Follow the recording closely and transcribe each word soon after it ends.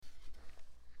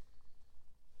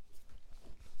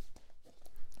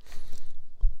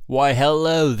Why,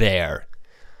 hello there.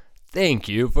 Thank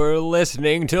you for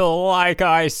listening to Like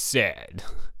I Said.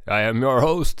 I am your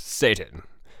host, Satan.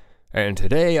 And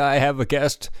today I have a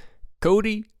guest,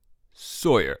 Cody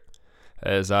Sawyer.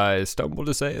 As I stumble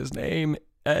to say his name,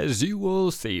 as you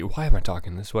will see. Why am I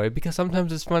talking this way? Because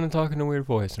sometimes it's fun to talk in a weird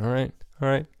voice, alright?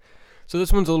 So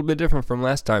this one's a little bit different from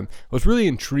last time. I was really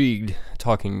intrigued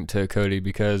talking to Cody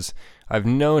because I've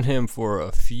known him for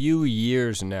a few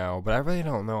years now, but I really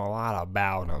don't know a lot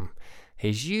about him.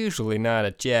 He's usually not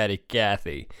a chatty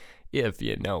Cathy, if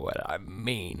you know what I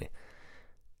mean.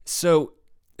 So,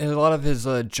 a lot of his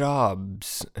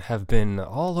jobs have been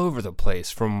all over the place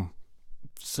from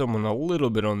someone a little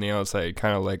bit on the outside,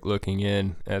 kind of like looking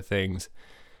in at things.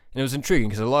 And it was intriguing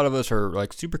because a lot of us are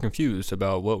like super confused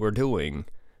about what we're doing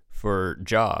for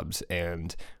jobs,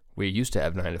 and we used to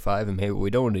have 9 to 5 and maybe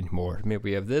we don't anymore. Maybe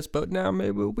we have this, but now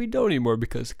maybe we don't anymore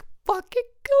because fucking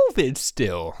COVID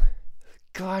still.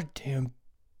 Goddamn.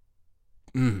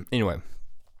 Anyway.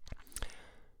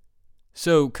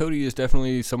 So Cody is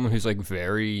definitely someone who's like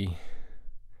very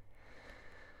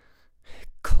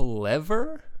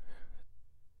clever.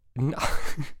 No,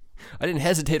 I didn't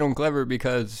hesitate on clever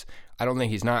because I don't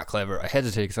think he's not clever. I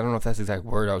hesitated because I don't know if that's the exact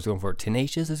word I was going for.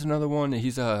 Tenacious is another one.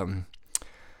 He's he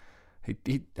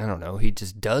I don't know. He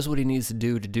just does what he needs to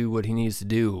do what he needs to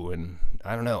do, and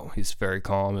I don't know. He's very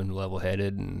calm and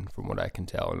level-headed, and from what I can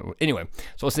tell. And anyway,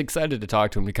 so I was excited to talk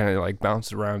to him to kind of like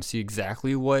bounce around, see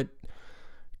exactly what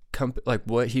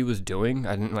he was doing.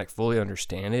 I didn't like fully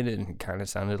understand it, and it kind of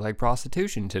sounded like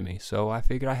prostitution to me. So I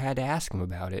figured I had to ask him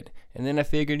about it. And then I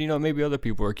figured, maybe other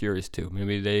people are curious too.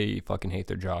 Maybe they fucking hate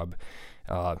their job.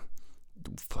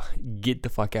 Get the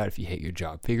fuck out if you hate your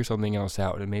job. Figure something else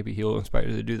out, and maybe he'll inspire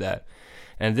you to do that.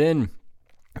 And then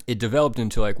it developed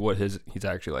into like what he's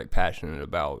actually like passionate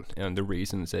about, and the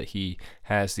reasons that he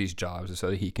has these jobs so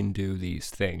that he can do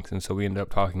these things. And so we ended up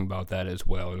talking about that as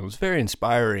well. And it was very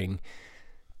inspiring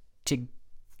to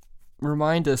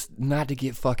remind us not to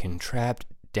get fucking trapped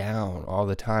down all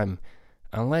the time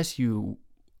unless you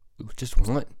just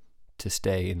want to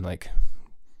stay and like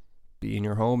be in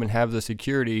your home and have the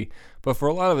security. But for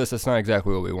a lot of us, that's not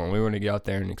exactly what we want. We want to get out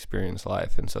there and experience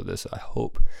life. And so this, I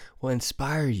hope, will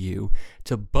inspire you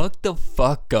to buck the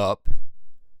fuck up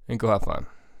and go have fun.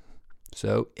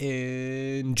 So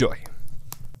enjoy.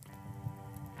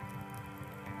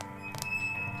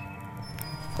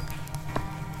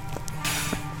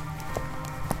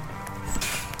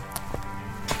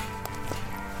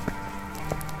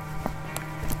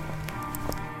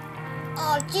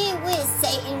 Oh, gee whiz,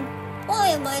 Satan. Why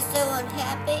am I so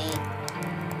unhappy?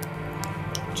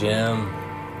 Jim,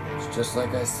 it's just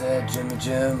like I said, Jimmy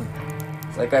Jim.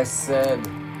 It's like I said.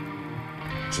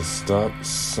 Just stop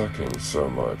sucking so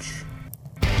much.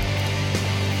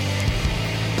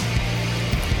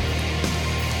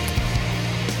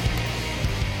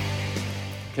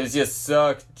 Cause you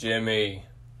suck, Jimmy.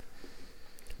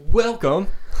 Welcome.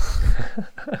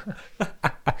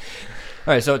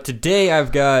 Alright, so today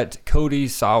I've got Cody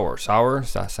Sawyer. Sawyer?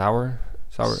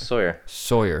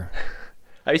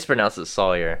 I used to pronounce it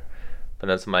Sawyer, but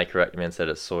then somebody corrected me and said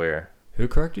it's Sawyer. Who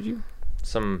corrected you?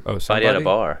 Somebody at a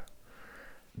bar.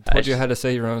 Told you how to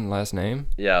say your own last name?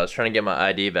 Yeah, I was trying to get my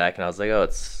ID back, and I was like, oh,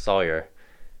 it's Sawyer.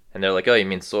 And they're like, oh, you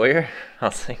mean Sawyer? I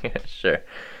was like, yeah, sure.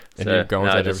 And so you've gone with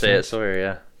now that I just ever say since? it Sawyer,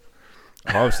 yeah.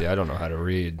 Obviously, I don't know how to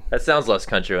read. That sounds less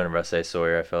country whenever I say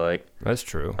Sawyer, I feel like. That's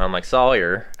true. I'm like,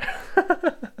 Sawyer.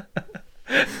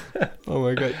 Oh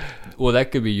my god. Well,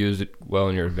 that could be used well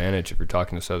in your advantage if you're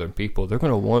talking to Southern people. They're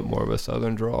going to want more of a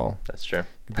Southern drawl. That's true.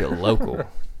 Be a local.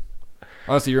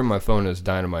 Honestly, my phone is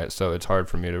dynamite, so it's hard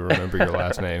for me to remember your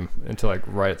last name until like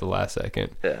right at the last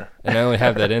second. Yeah. And I only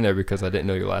have that in there because I didn't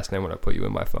know your last name when I put you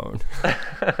in my phone.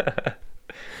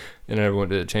 And I never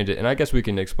wanted to change it. And I guess we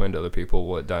can explain to other people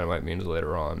what dynamite means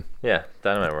later on. Yeah,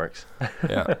 dynamite works.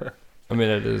 Yeah. I mean,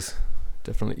 it is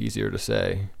definitely easier to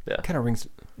say. Yeah. Kind of rings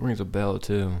a bell,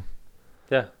 too.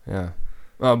 Yeah. Yeah.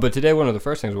 But today, one of the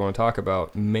first things we want to talk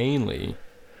about mainly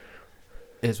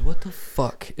is what the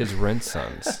fuck is Rent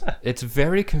Sons? It's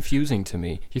very confusing to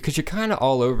me because you're kind of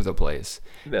all over the place.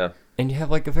 Yeah. And you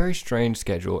have like a very strange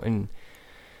schedule, and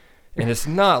it's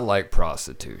not like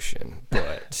prostitution,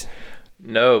 but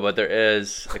No, but there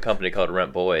is a company called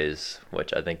Rent Boys,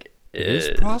 which I think is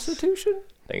prostitution?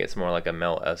 I think it's more like a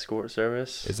male escort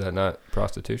service. Is that not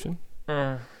prostitution?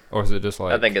 Mm. Or is it just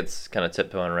like... I think it's kind of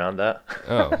tiptoeing around that.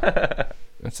 Oh,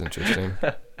 that's interesting.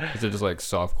 Is it just like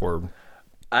softcore?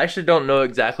 I actually don't know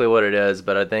exactly what it is,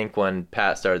 but I think when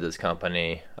Pat started this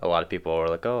company, a lot of people were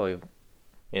like, oh,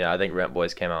 I think Rent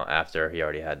Boys came out after he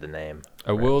already had the name.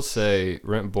 I will say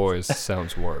Rent Boys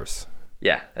sounds worse.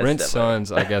 Yeah. That's Rent definitely-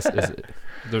 Sons, I guess,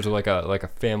 there's like a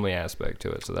family aspect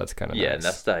to it, so that's kind of Yeah, nice. and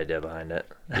that's the idea behind it.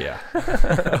 Yeah.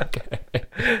 Okay.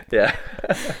 Yeah.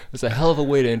 It's a hell of a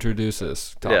way to introduce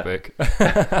this topic.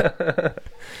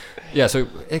 Yeah, so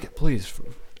please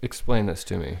explain this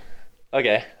to me.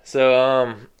 Okay,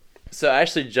 so I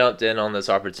actually jumped in on this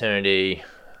opportunity,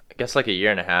 I guess like a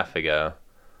year and a half ago.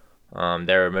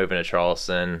 They were moving to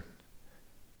Charleston,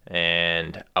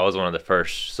 and I was one of the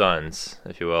first sons,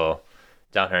 if you will,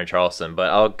 down here in Charleston. But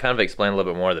I'll kind of explain a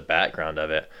little bit more of the background of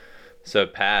it. So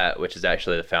Pat, which is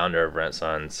actually the founder of Rent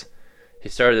Sons, he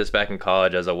started this back in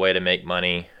college as a way to make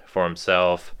money for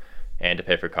himself and to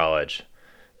pay for college.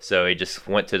 So he just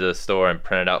went to the store and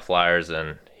printed out flyers,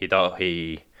 and he thought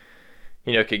he,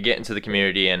 could get into the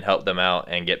community and help them out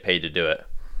and get paid to do it.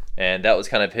 And that was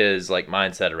kind of his like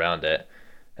mindset around it.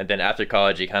 And then after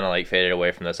college, he kind of like faded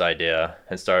away from this idea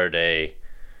and started a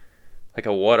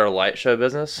water light show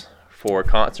business for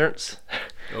concerts.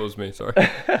 That was me, sorry.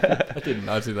 I did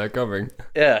not see that coming.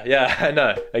 Yeah, I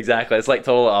know. Exactly. It's like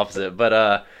total opposite.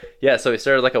 But yeah, so he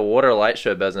started like a water light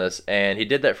show business, and he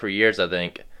did that for years, I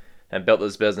think, and built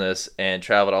this business and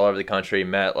traveled all over the country,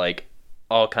 met like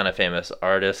all kind of famous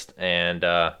artists, and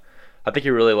I think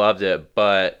he really loved it,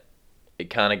 but it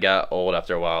kind of got old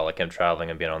after a while, like him traveling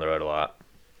and being on the road a lot.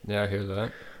 Yeah, I hear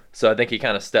that. So I think he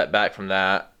kind of stepped back from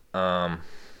that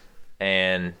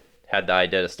and had the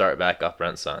idea to start back up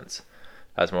Rent Sons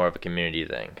as more of a community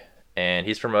thing. And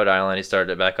he's from Rhode Island. He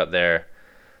started it back up there,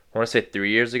 I want to say 3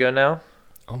 years ago now.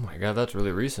 Oh my god, that's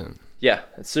really recent. Yeah,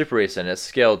 it's super recent. It's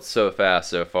scaled so fast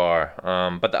so far.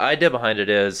 But the idea behind it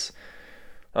is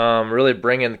really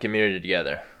bringing the community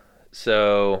together.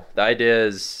 So the idea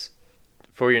is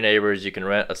for your neighbors, you can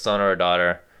rent a son or a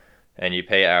daughter, and you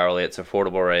pay hourly. It's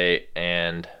affordable rate,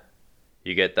 and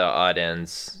you get the odd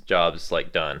ends jobs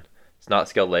like done. It's not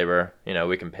skilled labor.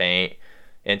 We can paint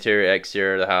interior,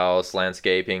 exterior of the house,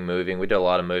 landscaping, moving. We do a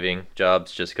lot of moving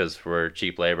jobs just because we're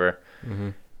cheap labor. Mm-hmm.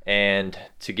 And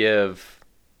to give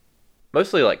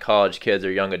mostly like college kids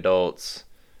or young adults,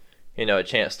 a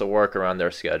chance to work around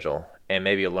their schedule and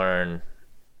maybe learn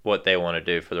what they want to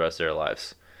do for the rest of their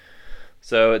lives.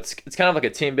 So it's kind of like a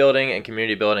team building and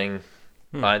community building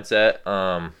mindset.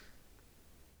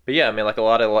 But yeah, I mean, like a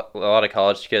lot of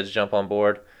college kids jump on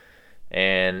board,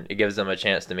 and it gives them a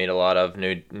chance to meet a lot of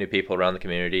new people around the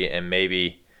community and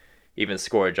maybe even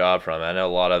score a job from it. I know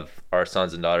a lot of our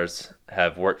sons and daughters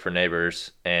have worked for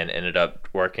neighbors and ended up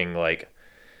working like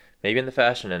maybe in the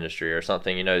fashion industry or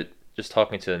something, just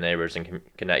talking to the neighbors and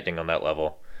connecting on that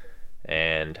level.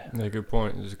 And yeah, good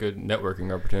point. There's good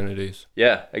networking opportunities.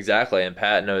 yeah, exactly. And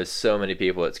Pat knows so many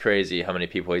people. It's crazy how many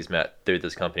people he's met through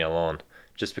this company alone,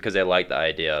 just because they like the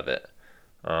idea of it.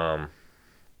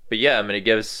 But yeah, I mean, it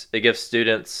gives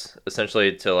students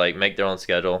essentially to like make their own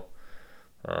schedule.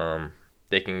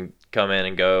 They can come in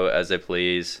and go as they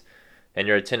please, and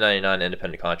you're a 1099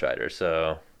 independent contractor.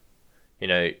 So,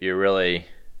 you're really,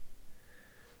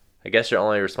 I guess you're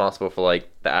only responsible for like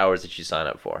the hours that you sign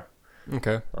up for.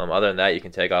 Okay. Other than that, you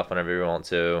can take off whenever you want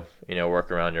to,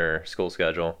 work around your school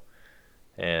schedule.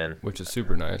 And Which is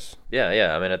super nice.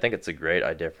 yeah. I mean, I think it's a great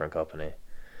idea for a company.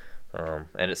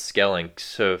 And it's scaling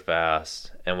so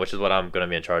fast, and which is what I'm going to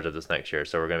be in charge of this next year.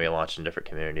 So we're going to be launching different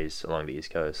communities along the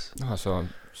East Coast. Oh, so I'm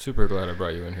super glad I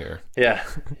brought you in here. Yeah.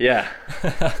 Yeah,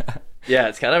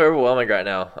 it's kind of overwhelming right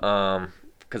now.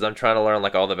 Because I'm trying to learn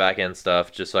like all the back end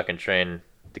stuff just so I can train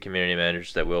the community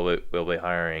managers that we'll be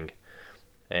hiring.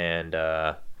 And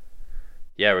yeah,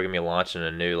 we're gonna be launching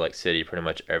a new like city pretty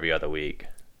much every other week.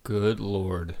 Good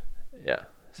lord. Yeah,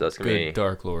 so it's gonna Good be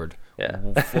dark lord.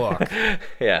 yeah. Fuck.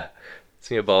 Yeah, it's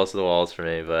gonna be balls to the walls for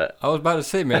me. But I was about to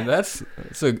say, man, that's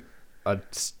a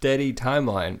steady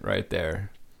timeline right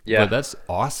there. yeah, But that's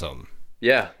awesome.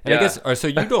 yeah, And I guess so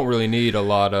you don't really need a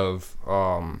lot of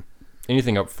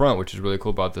anything up front, which is really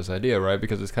cool about this idea, right?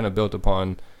 Because it's kind of built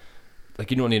upon, like,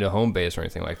 you don't need a home base or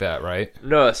anything like that, right?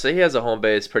 no. So he has a home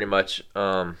base pretty much.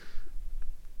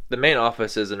 The main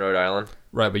office is in Rhode Island.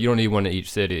 Right, but you don't need one in each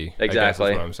city. I guess Exactly.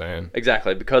 that's what I'm saying.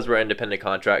 Exactly, because we're independent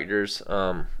contractors.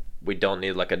 We don't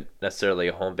need like necessarily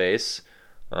a home base.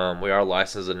 We are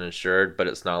licensed and insured, but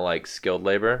it's not like skilled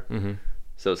labor,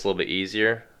 so it's a little bit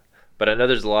easier. But I know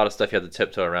there's a lot of stuff you have to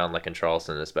tiptoe around, like in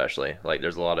Charleston especially. Like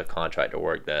there's a lot of contractor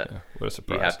work that Yeah, what a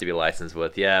surprise. you have to be licensed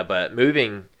with. Yeah, but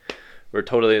moving, we're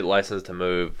totally licensed to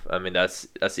move. I mean, that's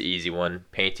the easy one.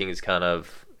 Painting is kind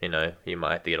of, you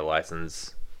might have to get a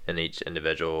license in each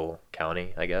individual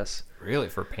county, I guess. Really?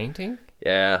 For painting?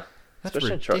 Yeah. That's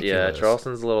Especially ridiculous.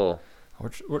 Charleston's a little...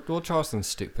 Well, Charleston's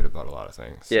stupid about a lot of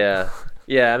things. Yeah.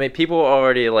 Yeah, I mean, people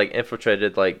already, like,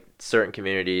 infiltrated, like, certain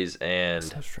communities, and...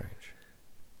 So strange.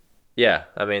 Yeah,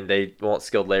 I mean they want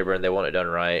skilled labor and they want it done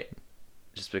right,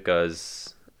 just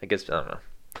because I guess I don't know.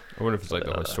 I wonder if it's like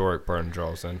the historic part in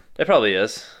Charleston. It probably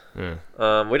is.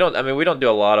 Yeah. We don't. I mean, we don't do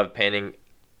a lot of painting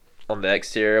on the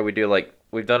exterior. We do like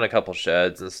we've done a couple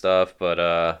sheds and stuff, but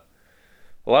a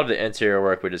lot of the interior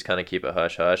work we just kind of keep it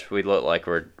hush hush. We look like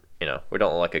we don't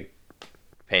look like a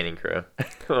painting crew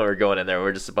when we're going in there.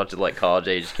 We're just a bunch of like college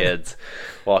age kids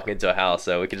walking into a house,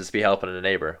 so we could just be helping a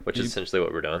neighbor, which is essentially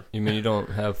what we're doing. You mean you don't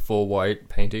have full white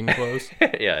painting clothes?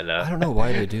 Yeah, no. I don't know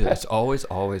why they do that. It's always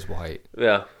white.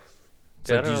 Yeah. It's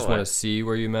Yeah, I like don't you know just why. want to see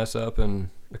where you mess up, and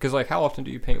because like how often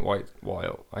do you paint white?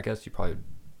 I guess you probably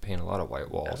paint a lot of white I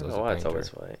walls don't as know a why it's painter. always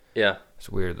white. Yeah. It's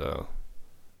weird though.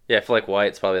 Yeah, I feel like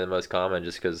white's probably the most common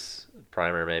just because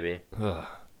primer maybe. Ugh,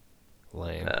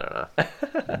 lame, I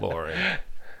don't know. boring.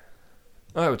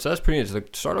 All right, so that's pretty much the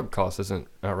startup cost isn't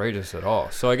outrageous at all.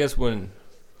 So I guess when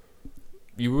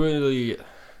you really,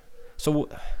 so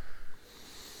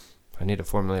I need to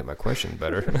formulate my question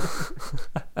better.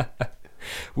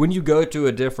 When you go to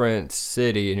a different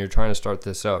city and you're trying to start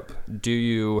this up, do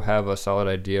you have a solid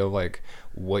idea of like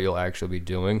what you'll actually be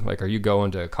doing? Like, are you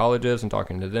going to colleges and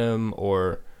talking to them,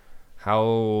 or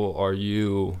how are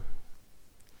you?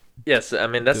 Yes, I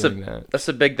mean that's doing that? that's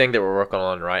a big thing that we're working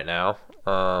on right now.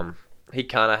 He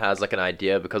kind of has like an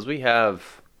idea because we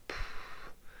have,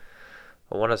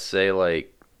 I want to say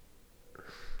like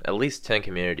at least 10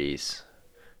 communities,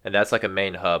 and that's like a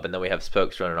main hub, and then we have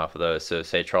spokes running off of those. So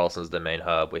say Charleston's the main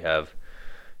hub. We have,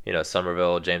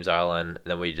 Somerville, James Island,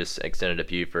 and then we just extended to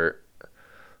Beaufort.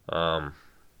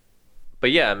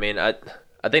 But yeah, I mean, I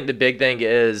think the big thing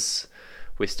is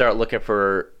we start looking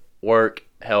for work,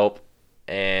 help,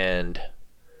 and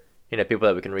people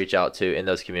that we can reach out to in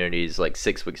those communities like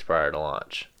 6 weeks prior to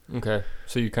launch. Okay,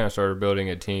 so you kind of started building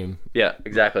a team. Yeah,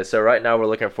 exactly. So right now we're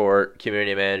looking for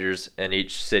community managers in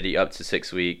each city up to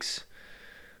 6 weeks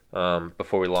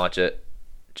before we launch it,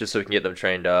 just so we can get them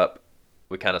trained up.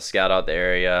 We kind of scout out the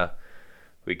area.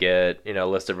 We get a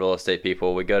list of real estate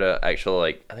people. We go to actual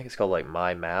I think it's called like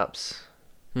My Maps.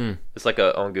 It's like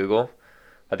on Google.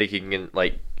 I think you can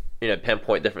like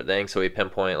pinpoint different things. So we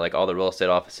pinpoint like all the real estate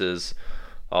offices,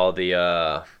 all the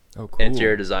Oh, cool.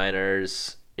 interior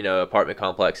designers, apartment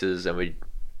complexes, and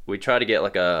we try to get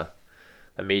like a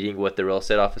meeting with the real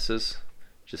estate offices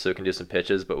just so we can do some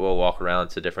pitches, but we'll walk around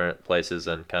to different places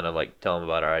and kind of like tell them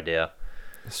about our idea.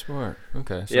 Smart.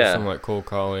 Okay, so Yeah. some like cold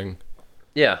calling.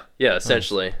 Yeah,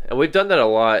 essentially. And we've done that a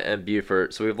lot in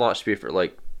Beaufort. So we've launched Beaufort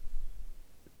like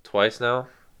twice now.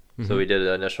 So we did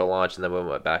an initial launch, and then we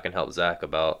went back and helped Zach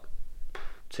about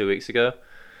 2 weeks ago.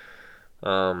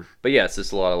 But yeah, it's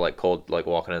just a lot of like cold, like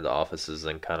walking into offices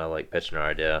and kind of like pitching our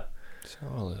idea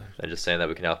Solid. and just saying that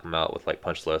we can help them out with like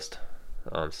punch list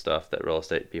stuff that real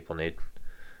estate people need.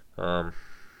 But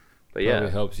yeah,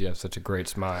 Probably helps you have such a great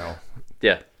smile.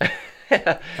 yeah.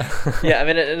 Yeah, I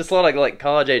mean, and it's a lot of like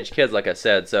college age kids, like I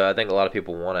said. So I think a lot of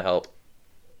people want to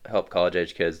help college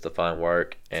age kids to find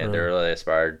work, and Sure. they're really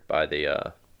inspired by the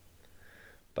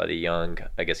young,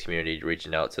 I guess, community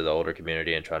reaching out to the older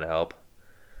community and trying to help.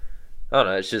 I don't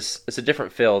know. It's a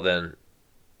different feel than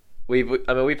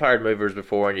we've hired movers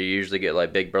before, and you usually get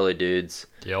like big burly dudes,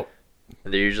 Yep.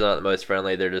 and they're usually not the most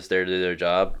friendly. They're just there to do their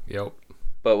job. Yep.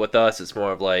 But with us, it's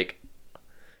more of like,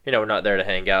 we're not there to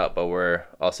hang out, but we're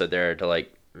also there to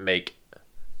like make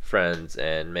friends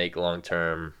and make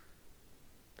long-term,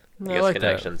 I guess, like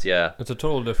connections. That. Yeah. It's a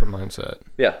total different mindset.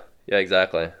 Yeah. Yeah,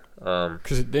 exactly.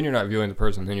 Because then you're not viewing the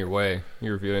person in your way.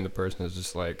 You're viewing the person as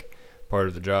just like part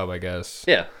of the job, I guess.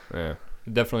 Yeah. Yeah.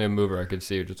 Definitely a mover I could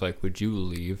see. Just like, would you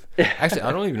leave? Actually,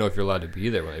 I don't even know if you're allowed to be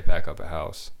there when they pack up a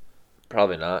house.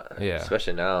 Probably not. Yeah.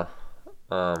 Especially now.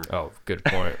 Oh, good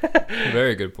point.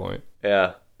 Very good point.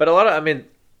 Yeah. But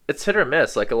it's hit or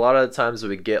miss. Like a lot of the times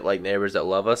we get like neighbors that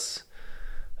love us,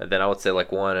 and then I would say like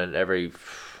one in every,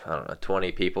 I don't know,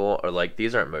 20 people are like,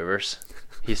 these aren't movers.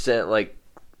 He sent like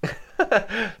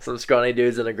some scrawny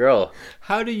dudes and a girl.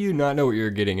 How do you not know what you're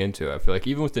getting into? I feel like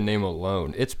even with the name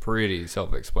alone, it's pretty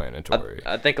self-explanatory.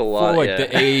 I think a lot. For like yeah.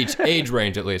 the age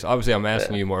range at least. Obviously, I'm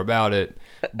asking you more about it,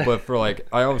 but for like,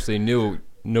 I obviously knew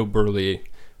no burly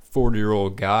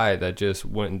 40-year-old guy that just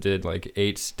went and did like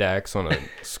 8 stacks on a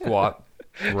squat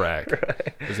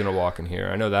rack is gonna walk in here.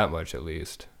 I know that much at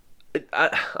least.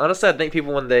 Honestly, I think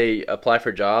people when they apply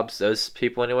for jobs, those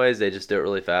people anyways, they just do it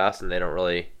really fast and they don't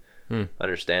really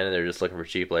understand it. They're just looking for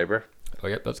cheap labor. Oh,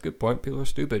 yep, that's a good point. People are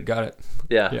stupid. Got it.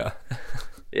 Yeah. Yeah.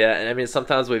 Yeah, and I mean,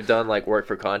 sometimes we've done like work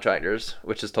for contractors,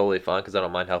 which is totally fun because I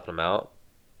don't mind helping them out.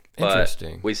 But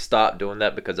Interesting. we stopped doing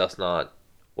that because that's not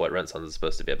what Rent Sons is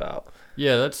supposed to be about.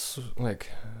 Yeah, that's like.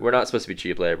 We're not supposed to be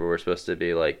cheap labor. We're supposed to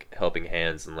be like helping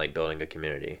hands and like building a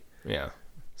community. Yeah.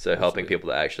 So helping people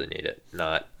that actually need it,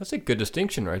 not That's a good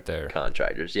distinction right there.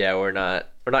 contractors. Yeah, we're not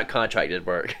contracted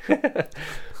work.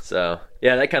 So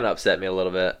yeah, that kind of upset me a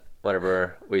little bit.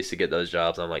 Whenever we used to get those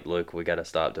jobs, I'm like, look, we got to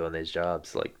stop doing these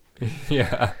jobs. Like,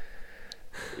 Yeah.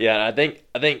 yeah, and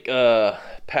I think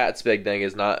Pat's big thing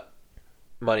is not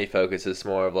money focused. It's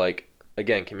more of like,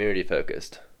 again, community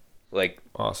focused. Like,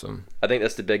 Awesome. I think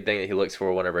that's the big thing that he looks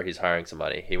for whenever he's hiring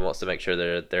somebody. He wants to make sure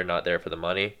they're not there for the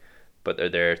money, but they're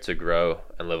there to grow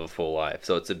and live a full life.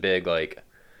 So it's a big, like,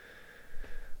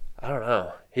 I don't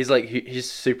know. He's like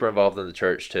he's super involved in the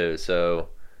church too. So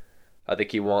I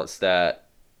think he wants that,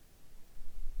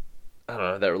 I don't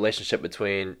know, that relationship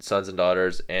between sons and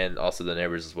daughters and also the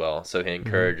neighbors as well. So he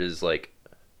encourages like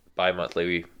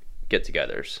bi-monthly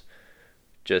get-togethers.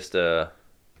 Just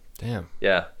Damn.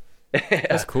 yeah.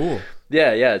 That's cool.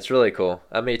 Yeah, it's really cool.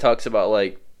 I mean, he talks about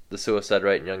like the suicide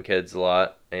rate in young kids a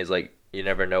lot, and he's like, you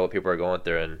never know what people are going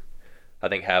through, and I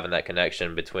think having that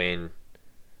connection between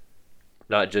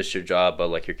not just your job but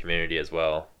like your community as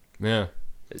well Yeah.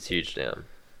 is huge to him.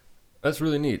 That's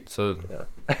really neat. So,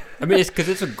 Yeah. I mean, it's because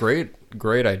it's a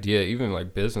great idea, even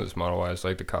like business model wise.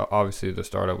 Like obviously the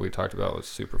startup we talked about was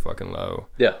super fucking low,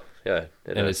 Yeah, it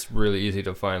and is. it's really easy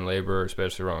to find labor,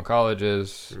 especially around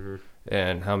colleges,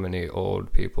 and how many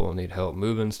old people need help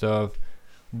moving stuff.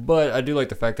 But I do like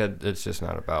the fact that it's just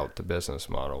not about the business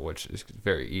model, which is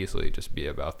very easily just be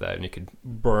about that, and you could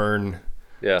burn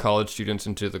Yeah. college students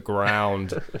into the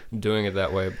ground doing it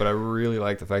that way. But I really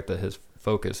like the fact that his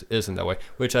focus isn't that way,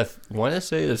 which I want to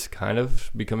say is kind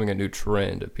of becoming a new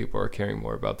trend, that people are caring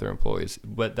more about their employees.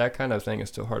 But that kind of thing is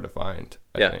still hard to find,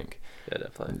 I think. Yeah,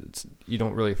 definitely. You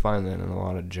don't really find that in a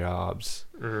lot of jobs,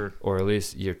 or at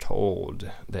least you're told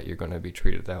that you're going to be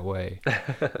treated that way.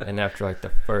 And after like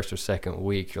the first or second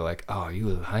week, you're like, oh, you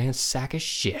lying sack of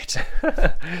shit.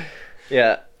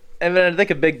 Yeah. And then I think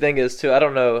a big thing is too, I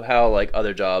don't know how like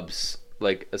other jobs,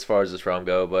 like as far as this realm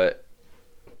go, but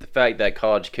the fact that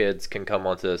college kids can come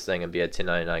onto this thing and be a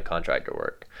 1099 contractor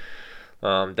work,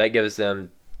 that gives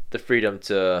them the freedom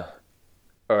to,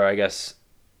 or I guess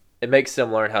it makes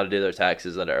them learn how to do their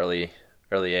taxes at an early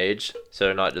age. So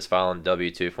they're not just filing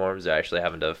W-2 forms, they're actually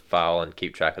having to file and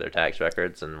keep track of their tax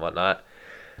records and whatnot.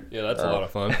 Yeah, that's a lot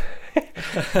of fun.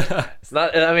 It's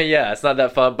not, I mean, yeah, it's not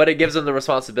that fun, but it gives them the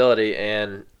responsibility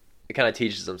and it kind of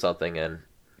teaches them something. And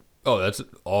Oh, that's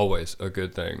always a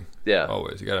good thing. yeah,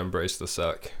 Always. You got to embrace the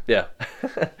suck. yeah,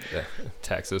 Yeah,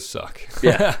 taxes suck.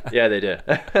 yeah, they do.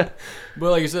 But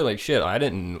like you said, like shit, I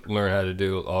didn't learn how to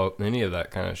do any of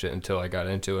that kind of shit until I got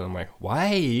into it. I'm like,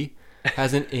 why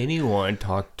hasn't anyone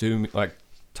talked to me, like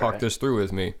talked this through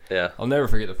with me? Yeah. I'll never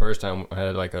forget the first time I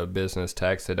had like a business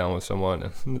tax sit down with someone,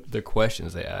 and the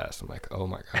questions they asked, I'm like, oh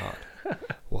my god,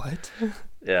 what?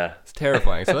 Yeah. It's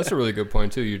terrifying. So that's a really good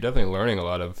point too. You're definitely learning a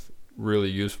lot of really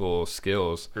useful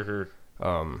skills.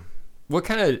 What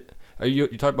kind of are you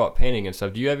talk about painting and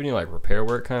stuff? Do you have any like repair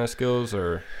work kind of skills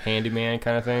or handyman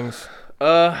kind of things?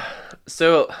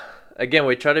 So again,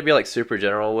 we try to be like super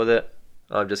general with it,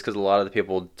 just because a lot of the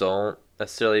people don't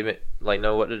necessarily like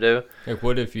know what to do. Like,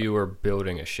 what if you were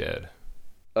building a shed?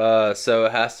 So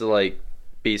it has to like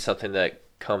be something that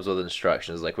comes with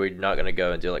instructions. Like we're not gonna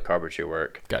go and do like carpentry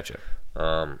work. Gotcha.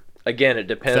 Again, it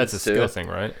depends. That's a too. skill thing,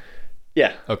 right?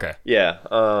 Yeah. Okay.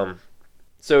 Yeah.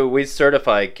 So we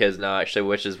certify kids now, actually,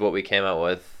 which is what we came out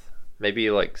with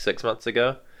maybe like 6 months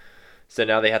ago. So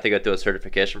now they have to go through a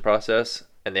certification process,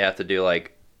 and they have to do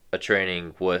like a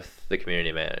training with the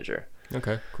community manager.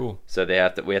 Okay. Cool. So we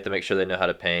have to make sure they know how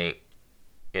to paint,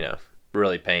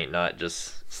 really paint, not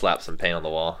just slap some paint on the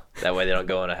wall. That way they don't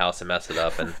go in a house and mess it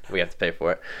up, and we have to pay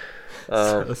for it.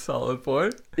 A solid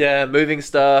point. Yeah, moving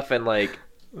stuff and like,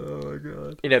 Oh my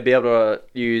god. be able to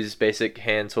use basic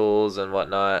hand tools and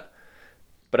whatnot.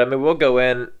 But I mean, we'll go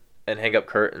in and hang up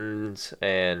curtains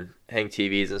and hang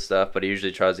TVs and stuff, but he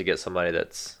usually tries to get somebody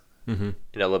that's, a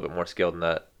little bit more skilled in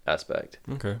that aspect.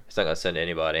 Okay. He's not going to send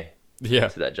anybody Yeah.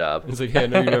 to that job. It's like, hey, I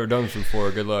know you've never done this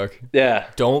before. Good luck. Yeah.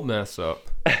 Don't mess up.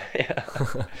 Yeah.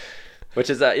 Which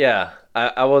is that, yeah.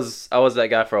 I was that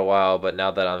guy for a while, but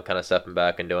now that I'm kind of stepping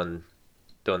back and doing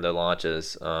the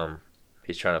launches,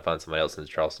 he's trying to find somebody else in the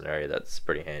Charleston area that's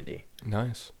pretty handy.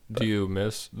 Nice. Do you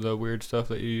miss the weird stuff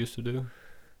that you used to do?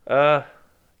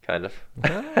 Kind of.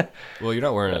 Well, you're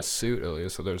not wearing a suit, at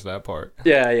least, so there's that part.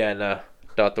 Yeah, no.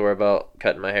 Don't have to worry about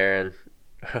cutting my hair and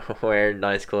wearing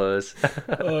nice clothes.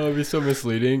 Oh, it'd be so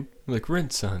misleading. Like, we're in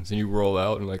Sons, and you roll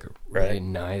out in like a really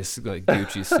nice like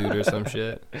Gucci suit or some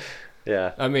shit.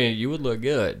 Yeah. I mean, you would look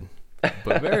good,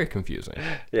 but very confusing.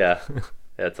 Yeah.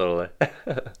 Yeah, totally.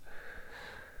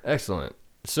 Excellent.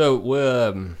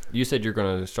 So, you said you're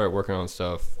going to start working on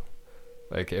stuff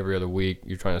like every other week,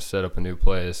 you're trying to set up a new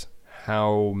place.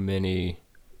 How many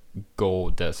goal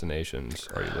destinations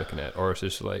are you looking at, or is it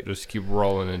just like just keep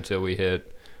rolling until we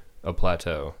hit a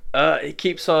plateau? It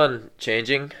keeps on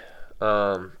changing.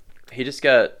 He just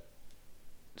got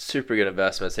super good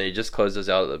investments, and he just closed those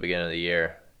out at the beginning of the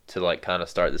year to like kind of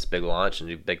start this big launch and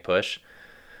do big push.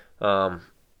 I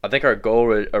think our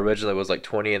goal originally was like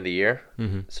 20 in the year,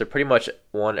 so pretty much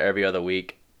one every other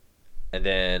week, and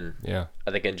then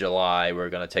I think in July we're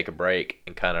gonna take a break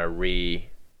and kind of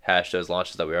rehash those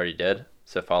launches that we already did.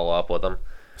 So follow up with them.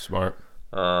 Smart.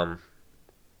 So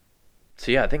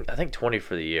yeah, I think 20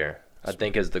 for the year. I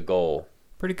think is the goal.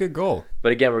 Pretty good goal.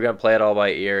 But again, we're gonna play it all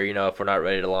by ear. You know, if we're not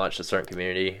ready to launch a certain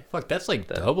community. Fuck, that's like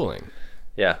doubling.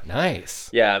 Yeah. Nice.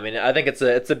 Yeah, I mean, I think it's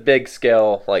a big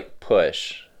scale like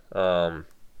push. And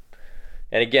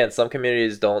again, some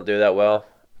communities don't do that well.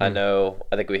 I know.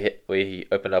 I think we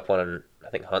opened up one in I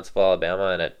think Huntsville,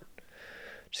 Alabama, and it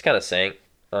just kind of sank.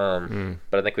 But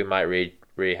I think we might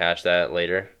rehash that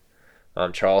later.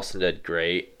 Charleston did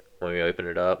great when we opened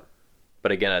it up, but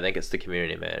again, I think it's the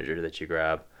community manager that you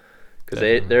grab because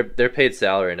they're paid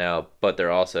salary now, but they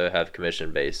also have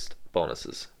commission based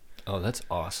bonuses. Oh, that's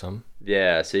awesome.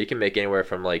 Yeah, so you can make anywhere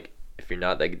from like if you're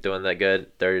not doing that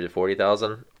good, 30 to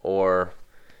 40,000, or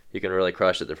you can really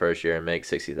crush it the first year and make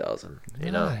 60,000.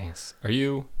 You know. Nice. Are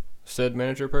you said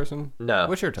manager person? No.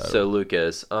 What's your title? So Luke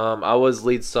is. I was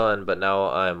lead son, but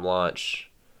now I'm launch.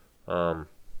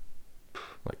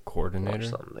 Like coordinator?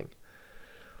 Something.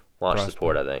 Launch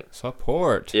support, I think.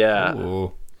 Support. Yeah.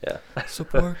 Ooh. Yeah.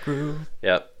 Support group.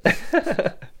 Yep.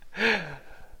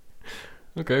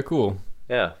 Okay, cool.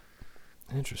 Yeah.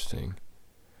 Interesting.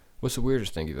 What's the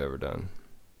weirdest thing you've ever done?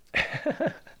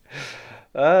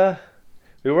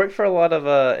 We work for a lot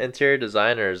of interior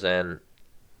designers, and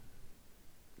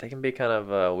they can be kind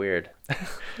of weird.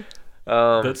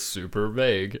 That's super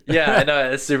vague. Yeah, I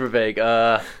know, it's super vague.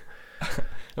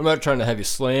 I'm not trying to have you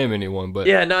slam anyone, but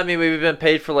yeah, no, I mean, we've been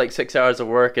paid for like 6 hours of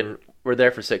work, and we're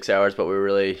there for 6 hours, but we're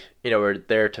really, we're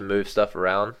there to move stuff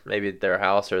around, maybe their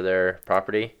house or their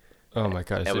property. Oh my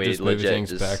god, and so we just move legit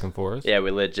things back and forth? Yeah,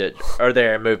 we legit are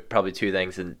there and move probably 2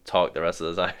 things and talk the rest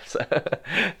of the time. So.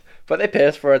 But they pay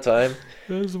us for our time.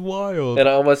 That's wild. And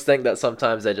I almost think that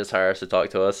sometimes they just hire us to talk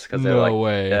to us because they're like,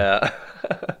 way. Yeah.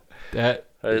 They're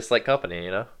just like company,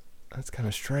 That's kind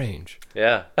of strange.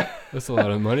 Yeah. That's a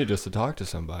lot of money just to talk to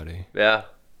somebody. Yeah.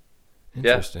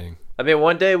 Interesting. Yeah. I mean,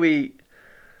 one day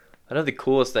I know the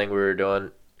coolest thing we were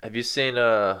doing. Have you seen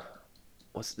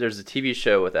there's a TV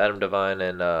show with Adam Devine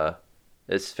and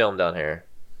it's filmed down here.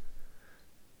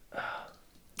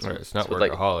 Alright, it's not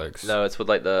Workaholics. No, it's with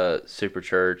like the Super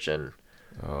Church and.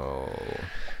 Oh,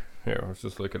 here, let's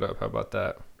just look it up. How about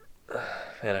that?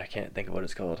 Man, I can't think of what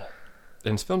it's called.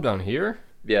 And it's filmed down here?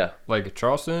 Yeah. Like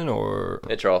Charleston or?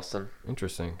 In Charleston.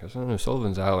 Interesting, because I know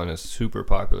Sullivan's Island is super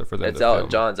popular for them. It's out in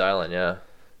John's Island, yeah.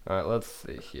 All right, let's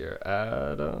see here.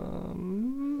 Adam.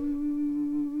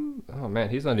 Oh man,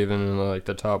 he's not even in like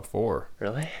the top 4.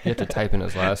 Really? You have to type in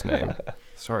his last name.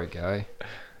 Sorry, guy.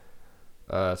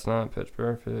 It's not Pitch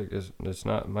Perfect. It's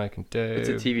not Mike and Dave. It's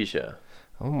a TV show.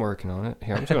 I'm working on it.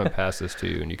 Here, I'm just gonna pass this to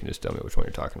you, and you can just tell me which one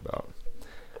you're talking about.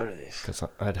 What are these? Because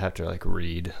I'd have to like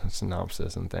read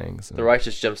synopsis and things. The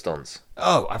Righteous Gemstones.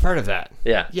 Oh, I've heard of that.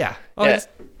 Yeah. Yeah. Oh, yeah.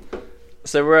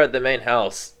 So we're at the main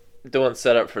house doing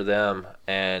setup for them,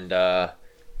 and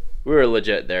we were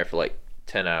legit there for like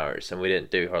 10 hours, and we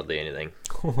didn't do hardly anything.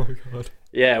 Oh my god.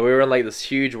 Yeah, we were in like this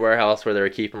huge warehouse where they were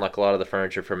keeping like a lot of the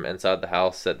furniture from inside the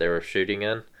house that they were shooting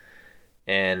in,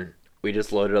 and we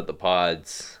just loaded up the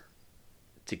pods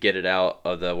to get it out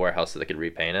of the warehouse so they could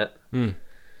repaint it.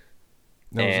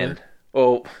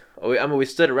 We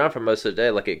stood around for most of the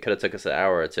day. Like it could have took us an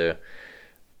hour or 2,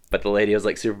 but the lady was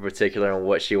like super particular on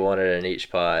what she wanted in each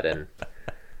pod, and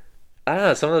I don't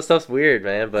know, some of the stuff's weird,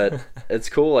 man, but it's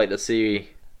cool like to see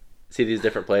these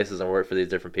different places and work for these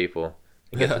different people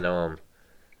and get to know them.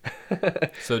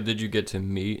 So did you get to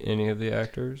meet any of the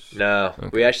actors? No, okay.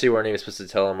 We actually weren't even supposed to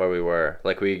tell them where we were.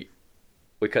 Like we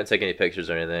couldn't take any pictures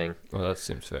or anything. Well, that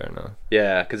seems fair enough.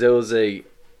 Yeah, because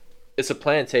it's a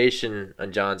plantation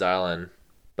on John's Island,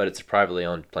 but it's a privately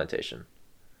owned plantation.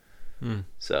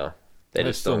 So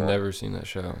I've still never seen that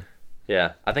show.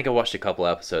 Yeah, I think I watched a couple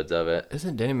episodes of it.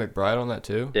 Isn't Danny McBride on that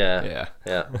too? Yeah.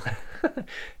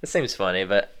 It seems funny,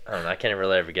 but I don't know. I can't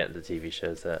really ever get into TV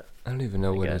shows that. I don't even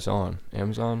know what it's on.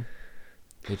 Amazon?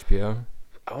 HBO?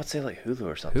 I would say like Hulu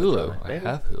or something. Hulu? I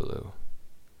have Hulu.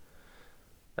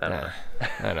 I don't know.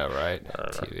 I know, right?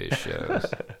 TV shows.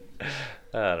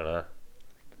 I don't know.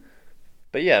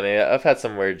 But yeah, I mean, I've had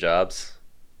some weird jobs.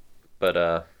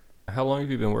 But how long have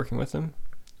you been working with them?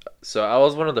 So I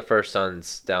was one of the first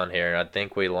sons down here, and I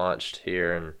think we launched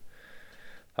here in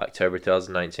October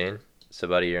 2019. So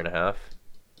about a year and a half.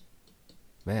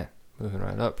 Man, moving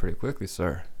right up pretty quickly,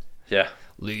 sir. Yeah.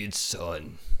 Lead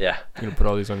son. Yeah. You gonna put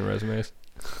all these on your resumes?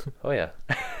 Oh yeah.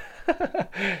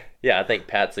 Yeah, I think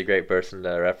Pat's a great person to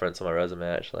reference on my resume.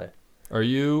 Actually, Are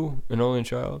you an only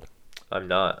child? I'm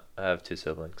not. I have 2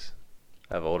 siblings.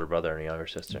 I have an older brother and a younger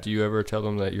sister. Do you ever tell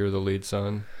them that you're the lead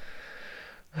son?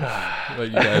 Like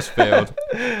you guys failed.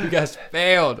 You guys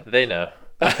failed. They know.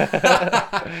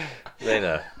 They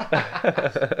know.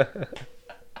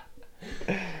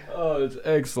 Oh, it's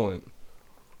excellent.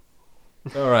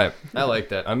 All right, I like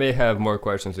that. I may have more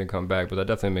questions and come back, but that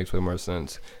definitely makes way more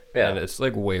sense. Yeah. And it's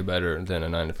like way better than a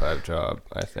 9-to-5 job,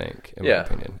 I think, in my Yeah.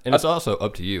 opinion. And it's also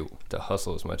up to you to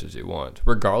hustle as much as you want,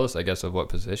 regardless, I guess, of what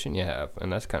position you have,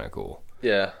 and that's kind of cool.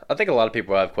 Yeah, I think a lot of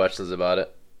people have questions about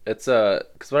it. It's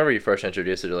because whenever you first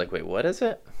introduce it, you're like, wait, what is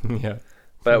it? Yeah.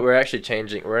 But we're actually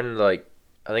changing. We're in like,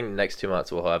 I think the next 2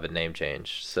 months we'll have a name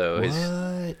change. So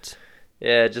What?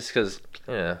 yeah, just because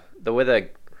the way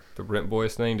that The Rent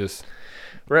Boys thing just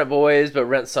Rent Boys, but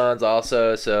Rent Sons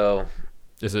also. So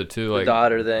is it too the like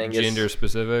daughter thing, gender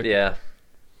specific? yeah,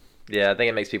 I think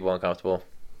it makes people uncomfortable.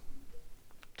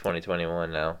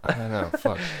 2021 now. I don't know.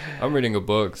 Fuck. I'm reading a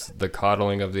book, The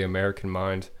Coddling of the American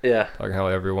Mind, Yeah, talking how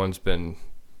everyone's been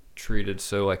treated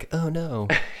so like, oh no,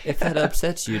 if that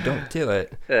upsets you, don't do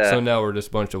it. Yeah. So now we're just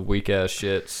a bunch of weak ass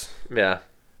shits. yeah.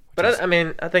 But I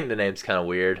mean, I think the name's kind of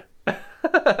weird.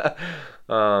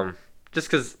 Just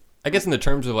because I guess in the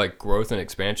terms of like growth and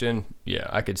expansion, yeah,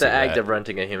 I could see the act that. of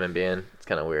renting a human being, it's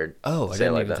kind of weird. Oh, I Say it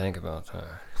didn't like even that. think about that.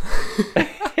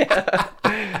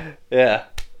 Yeah,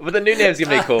 but the new name's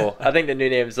gonna be cool. I think the new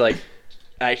name's like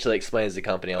actually explains the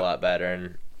company a lot better,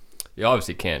 and You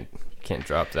obviously can't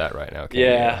drop that right now, can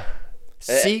yeah,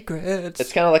 you? Secrets.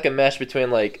 it's kind of like a mesh between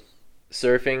like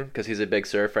surfing because he's a big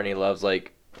surfer and he loves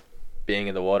like being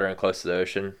in the water and close to the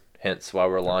ocean. Hence why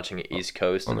we're launching at East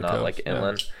Coast On and the not coast, like yeah.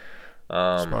 inland.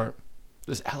 Smart.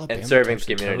 Does Alabama And serving touch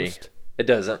the community. coast? It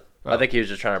doesn't. Oh. I think he was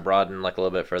just trying to broaden like a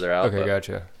little bit further out. Okay, but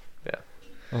gotcha. Yeah.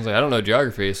 I was like, I don't know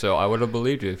geography, so I would have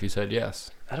believed you if you said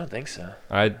yes. I don't think so.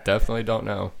 I definitely don't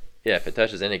know. Yeah, if it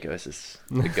touches any coast, it's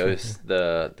the ghost,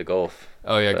 the Gulf,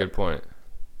 Oh yeah, But- good point.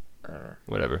 I don't know,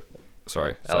 Whatever.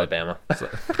 Sorry. Alabama.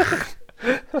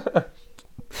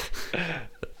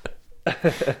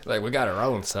 Like we got our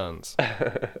own sons.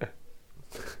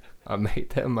 I made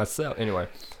them myself. Anyway.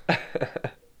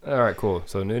 All right, cool.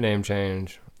 So new name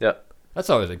change. Yep. That's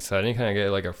always exciting. Kind of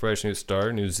get like a fresh new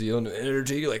start, new zeal, new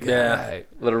energy. Like, Yeah. all right.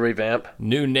 Little revamp.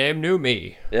 New name, new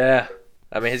me. Yeah.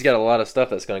 I mean, he's got a lot of stuff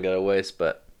that's going to go to waste,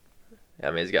 but I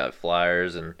mean, he's got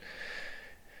flyers and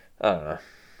I don't know.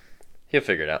 He'll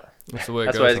figure it out. That's the way it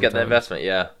That's goes why he's got the sometimes. investment.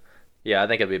 Yeah. Yeah, I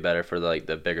think it'd be better for like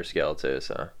the bigger scale too.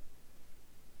 So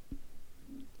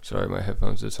Sorry, my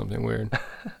headphones did something weird.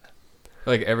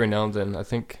 Like every now and then, I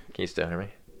think. can you still hear me?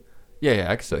 Yeah,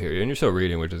 I can still hear you, and you're still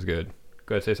reading, which is good.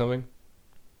 Go ahead, say something.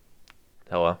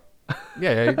 Hello.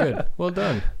 Yeah, you're good. Well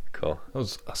done. Cool. That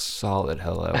was a solid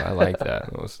hello. I like that.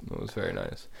 That was very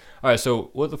nice. All right, so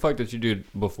what the fuck did you do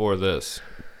before this?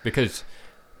 Because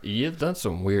you've done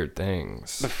some weird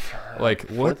things. Like,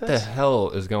 what the this?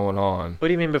 hell is going on? What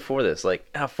do you mean before this? Like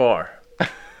how far?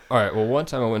 All right, well, one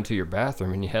time I went to your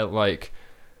bathroom and you had like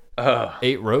Oh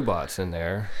 8 robots in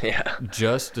there yeah.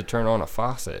 just to turn on a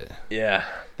faucet. Yeah,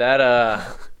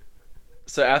 that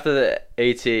So after the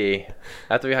AT,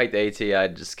 after we hiked the AT, I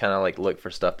just kind of like looked for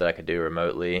stuff that I could do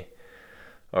remotely,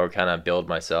 or kind of build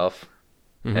myself,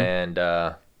 Mhm. and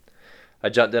I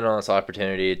jumped in on this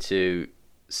opportunity to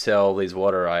sell these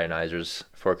water ionizers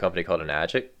for a company called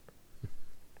Enagic.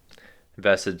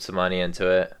 Invested some money into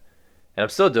it, and I'm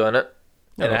still doing it,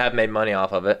 and I have made money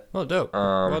off of it. Oh, dope.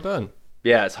 Um, Well done.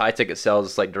 Yeah, it's high ticket sales.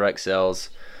 It's like direct sales.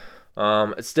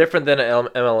 It's different than an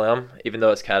MLM, even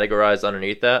though it's categorized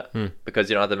underneath that, because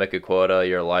you don't have to make a quota.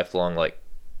 You're a lifelong like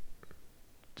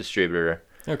distributor.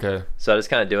 Okay. So I just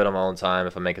kind of do it on my own time.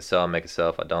 If I make a sell, I make a sell.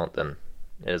 If I don't, then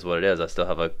it is what it is. I still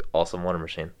have an awesome water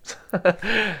machine.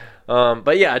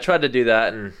 But yeah, I tried to do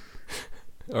that, and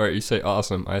All right, you say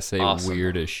awesome. I say Awesome.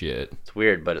 weird as shit. it's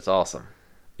weird, but it's awesome.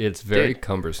 It's very Dude.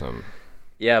 cumbersome.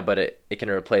 Yeah, but it can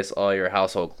replace all your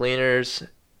household cleaners,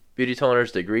 beauty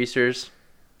toners, degreasers,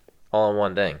 all in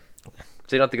one thing.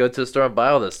 So you don't have to go to the store and buy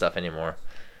all this stuff anymore.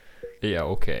 Yeah,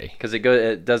 okay. Because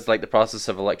it does like the process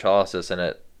of electrolysis,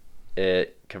 and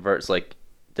it converts like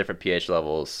different pH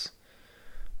levels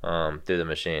through the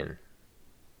machine.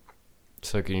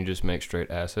 So can you just make straight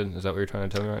acid? Is that what you're trying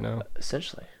to tell me right now?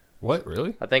 Essentially, What,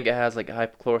 really? I think it has like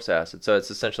hypochlorous acid, so it's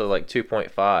essentially like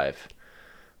 2.5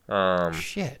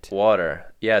 Shit.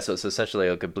 water. Yeah, so it's essentially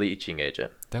like a bleaching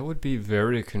agent. That would be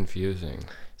very confusing.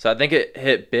 So I think it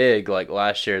hit big like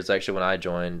last year. It's actually when I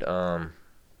joined.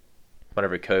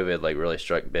 Whenever COVID like really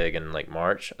struck big in like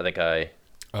March, I think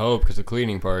Oh, because the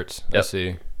cleaning parts. I Yep.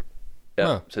 see. yeah.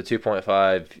 Huh. So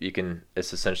 2.5,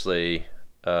 it's essentially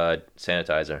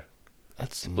sanitizer,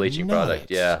 That's bleaching nuts. product.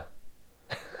 Yeah.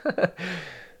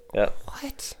 Yeah.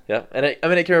 What? Yeah, and it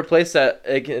can replace that.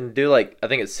 It can do like I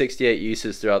think it's 68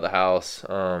 uses throughout the house.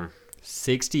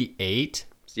 68?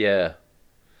 Yeah,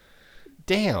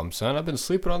 Damn, son. I've been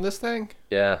sleeping on this thing.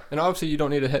 yeah. And obviously you don't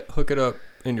need to hook it up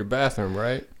in your bathroom,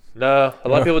 right? No, a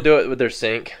lot of people do it with their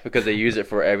sink because they use it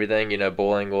for everything.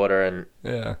 Boiling water, and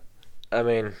Yeah. I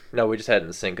mean, no, we just had it in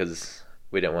the sink because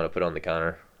we didn't want to put it on the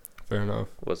counter. Fair enough.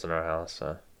 It wasn't our house,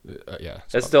 so Yeah.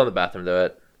 it's still in the bathroom though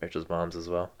at Rachel's mom's as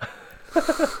well.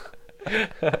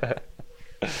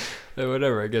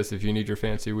 Whatever, I guess, if you need your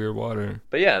fancy weird water.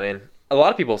 But yeah, I mean, a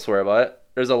lot of people swear by it.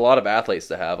 There's a lot of athletes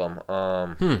that have them.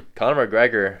 Conor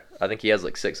McGregor, I think he has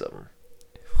like 6 of them.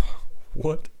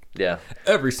 What? Yeah.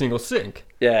 Every single sink.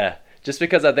 Yeah, just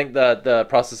because I think the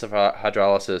process of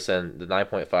hydrolysis and the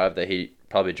 9.5 that he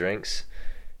probably drinks,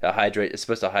 it's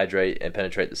supposed to hydrate and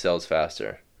penetrate the cells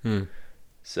faster.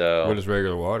 So What is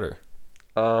regular water?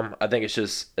 I think it's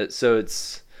just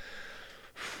it's.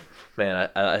 Man,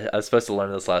 I was supposed to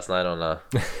learn this last night on a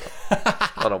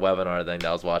on a webinar thing that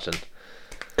I was watching.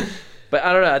 But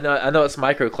I don't know. I know it's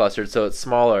microclustered, so it's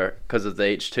smaller because of the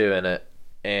H2 in it,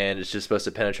 and it's just supposed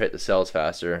to penetrate the cells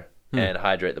faster and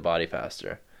hydrate the body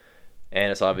faster. And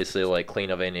it's obviously like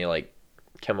clean of any like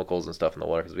chemicals and stuff in the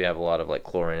water because we have a lot of like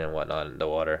chlorine and whatnot in the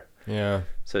water. Yeah.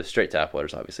 So straight tap water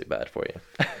is obviously bad for you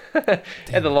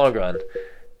in the long run.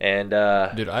 And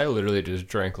Dude, I literally just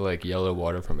drank like yellow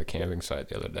water from a camping site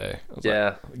the other day. I was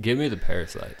yeah, like, give me the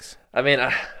parasites. I mean,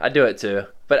 I do it too.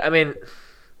 But I mean,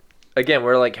 again,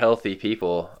 we're like healthy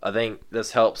people. I think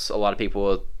this helps a lot of people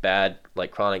with bad, like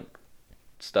chronic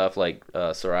stuff like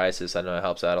psoriasis. I know it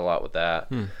helps out a lot with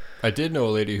that. I did know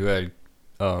a lady who had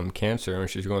cancer, and when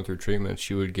she was going through treatment,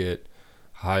 she would get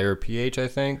higher pH, I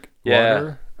think, Yeah.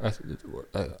 water.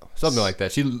 Something like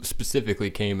that. She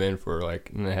specifically came in for like,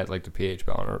 and they had like the pH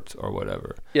balance or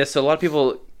whatever. Yeah, so a lot of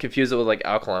people confuse it with like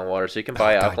alkaline water. So you can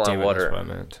buy God alkaline damn it, water That's what I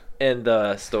meant. in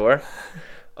the store,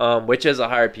 which is a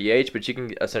higher pH, but you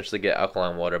can essentially get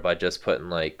alkaline water by just putting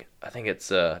like, I think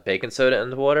it's baking soda in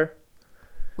the water,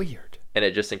 Weird. and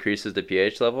it just increases the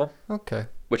pH level, Okay.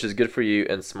 which is good for you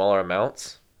in smaller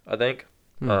amounts, I think.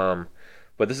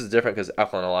 But this is different because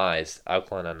alkalinized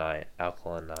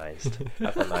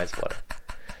water.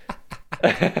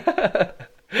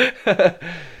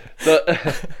 So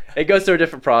it goes through a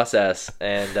different process,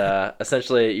 and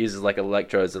essentially it uses like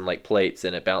electrodes and like plates,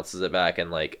 and it bounces it back, and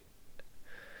like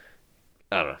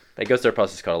I don't know. It goes through a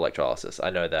process called electrolysis. I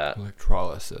know that.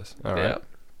 Electrolysis. All right. Yeah.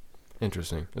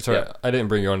 Interesting. It's all right. Yeah. I didn't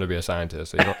bring you on to be a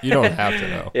scientist, so you don't have to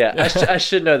know. Yeah, I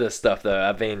should know this stuff though.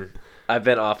 I've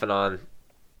been off and on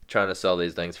trying to sell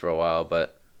these things for a while,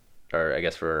 or I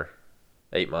guess for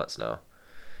 8 months now.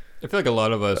 I feel like a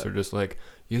lot of us are just like,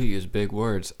 you use big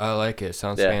words. I like it.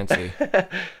 Sounds Yeah. fancy.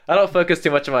 I don't focus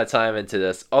too much of my time into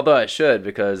this, although I should,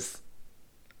 because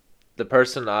the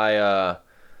person that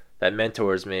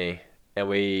mentors me, and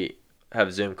we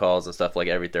have Zoom calls and stuff like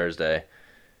every Thursday,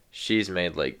 she's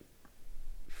made like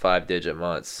 5-digit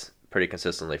months pretty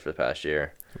consistently for the past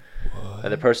year. What?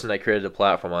 And the person that created the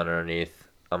platform I'm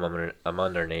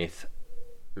underneath,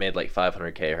 made like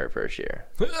 500K her first year.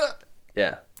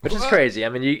 Yeah, which is crazy. I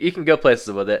mean, you can go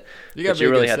places with it, You but you be a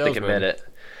really good have to commit salesman. it.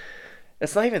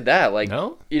 It's not even that. Like,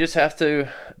 No? you just have to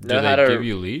Do know how they to. give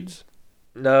you leads?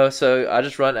 No, so I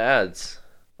just run ads.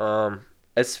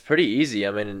 It's pretty easy.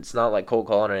 I mean, it's not like cold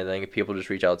calling or anything. People just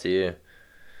reach out to you.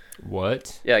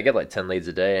 What? Yeah, I get like 10 leads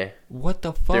a day What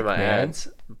the fuck, through my man? ads,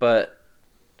 but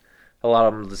a lot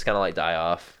of them just kind of like die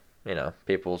off.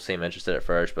 People seem interested at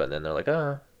first, but then they're like,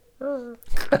 oh.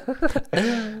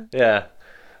 Yeah.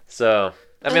 So,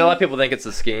 I mean, a lot of people think it's a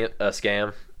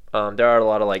scam. There are a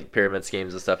lot of like pyramid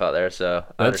schemes and stuff out there, so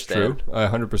I That's understand. true. I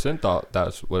 100% thought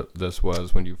that's what this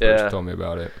was when you first Yeah. told me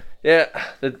about it. Yeah.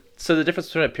 So the difference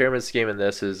between a pyramid scheme and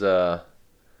this is, so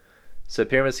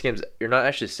pyramid schemes, you're not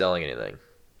actually selling anything.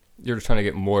 You're just trying to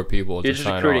get more people You're to just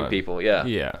sign recruiting on. people. Yeah.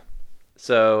 Yeah.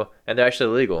 So, and they're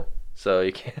actually legal. So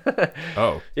you can't.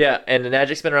 Oh, Yeah, and the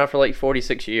Magic's been around for like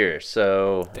 46 years.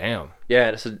 So damn. yeah,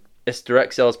 and it's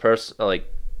direct sales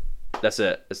like that's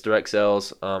it. It's direct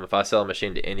sales. If I sell a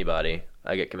machine to anybody,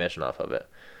 I get commission off of it.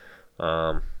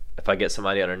 If I get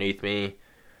somebody underneath me,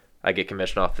 I get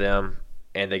commission off them,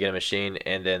 and they get a machine,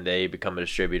 and then they become a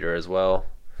distributor as well.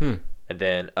 Hmm. And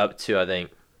then up to, I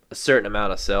think, a certain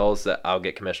amount of sales that I'll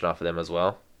get commission off of them as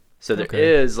well. So there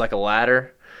Okay. is like a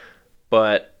ladder,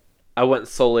 but I wouldn't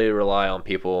solely rely on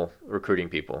people recruiting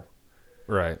people,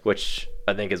 Right. which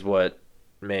I think is what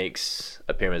makes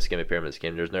a pyramid scheme a pyramid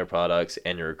scheme. There's no products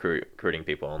and you're recruiting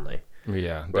people only.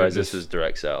 Yeah. Whereas this is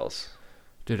direct sales.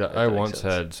 Dude, that I makes once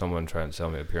sense. had someone try and sell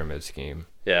me a pyramid scheme.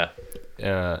 Yeah.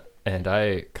 And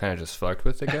I kind of just fucked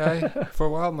with the guy for a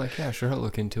while. I'm like, yeah, sure, I'll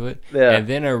look into it. Yeah. And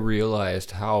then I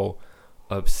realized how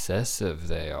obsessive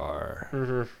they are.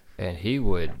 Mm-hmm. And he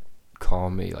would call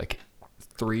me like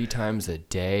 3 times a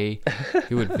day.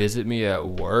 He would visit me at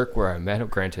work where I met him.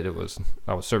 Granted,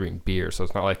 I was serving beer, so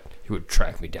it's not like he would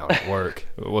track me down at work.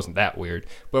 It wasn't that weird.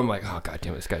 But I'm like, oh,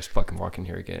 goddamn, this guy's fucking walking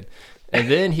here again. And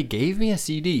then he gave me a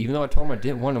CD, even though I told him I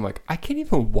didn't want it. I'm like, I can't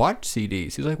even watch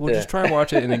CDs. He's like, well, just try and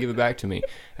watch it and then give it back to me.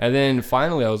 And then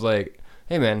finally I was like,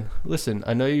 hey, man, listen,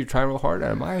 I know you're trying real hard. I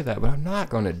admire that, but I'm not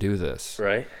going to do this.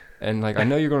 Right. And like, I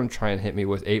know you're going to try and hit me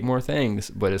with 8 more things,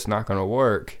 but it's not going to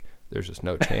work. There's just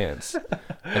no chance.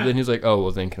 And then he's like, oh,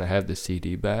 well, then can I have the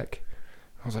CD back?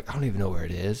 I was like, I don't even know where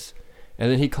it is.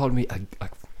 And then he called me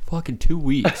like fucking 2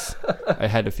 weeks. I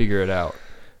had to figure it out.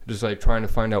 Just like trying to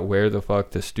find out where the fuck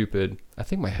the stupid, I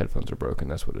think my headphones are broken.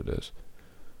 That's what it is.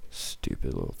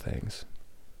 Stupid little things.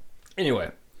 Anyway,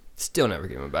 still never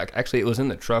gave them back. Actually, it was in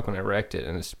the truck when I wrecked it,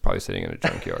 and it's probably sitting in a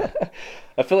junkyard.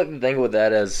 I feel like the thing with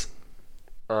that is,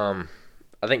 I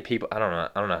think people, I don't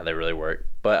know how they really work,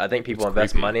 but I think people It's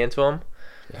invest creepy. money into them.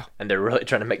 Yeah. And they're really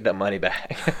trying to make that money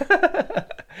back.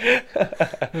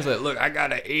 He was like, look, I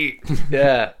gotta eat.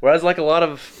 Yeah. Whereas like a lot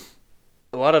of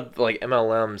like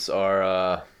MLMs are,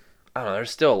 I don't know,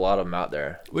 there's still a lot of them out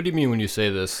there. What do you mean when you say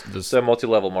this? So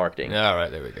multi-level marketing. All right,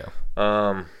 there we go.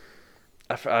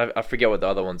 I forget what the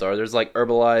other ones are. There's like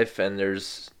Herbalife and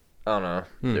there's, I don't know,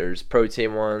 there's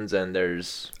protein ones and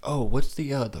there's Oh, what's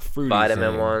the fruity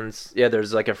vitamin thing? ones. Yeah,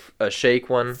 there's like a shake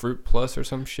one. Fruit Plus or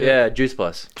some shit? Yeah, Juice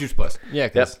Plus. Juice Plus. Yeah,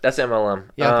 Yep, 'cause- that's MLM.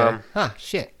 Yeah, okay.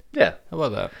 Shit. Yeah. How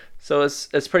about that? So it's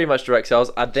pretty much direct sales.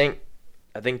 I think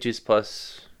Juice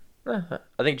Plus. I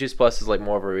think Juice Plus is like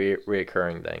more of a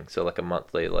reoccurring thing. So like a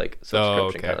monthly like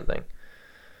subscription okay. kind of thing.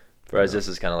 Whereas this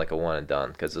is kind of like a one and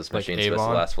done because this Like machine's supposed to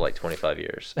Avon? last for like 25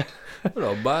 years.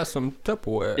 I'll buy some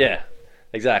Tupperware. Yeah,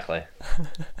 exactly.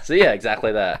 So yeah,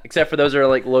 exactly that. Except for those are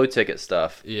like low ticket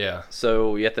stuff. Yeah.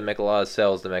 So you have to make a lot of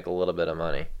sales to make a little bit of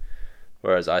money.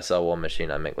 Whereas I sell one machine,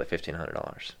 I make like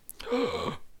 $1,500.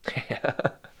 Yeah.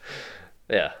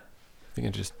 Yeah. I think I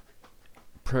just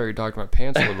prairie dogged my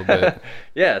pants a little bit.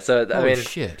 Yeah. So I Holy mean,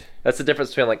 shit. that's the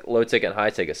difference between like low ticket and high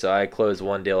ticket. So I close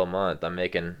one deal a month. I'm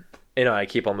making, I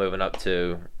keep on moving up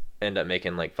to end up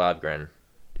making like $5,000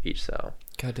 each sale.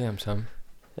 Goddamn, son.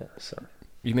 Yeah. So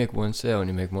You make one sale and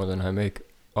you make more than I make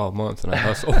all month, and I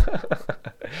hustle.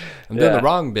 I'm doing Yeah. the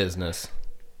wrong business.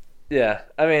 yeah,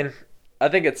 I mean, I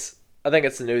think it's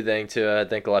a new thing too. I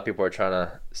think a lot of people are trying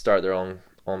to start their own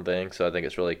thing. So I think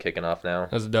it's really kicking off now.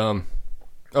 That's dumb.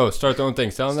 Oh, start their own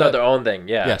thing. Selling Start that? their own thing.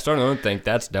 Yeah. Yeah, start their own thing.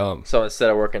 That's dumb. So instead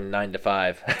of working 9 to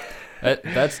 5.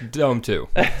 That's dumb too.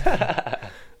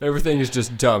 Everything is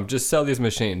just dumb. Just sell these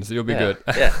machines. You'll be Yeah. good.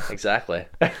 Yeah, exactly.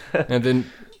 And then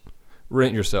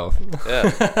rent yourself.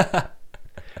 Yeah.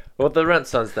 Well, the rent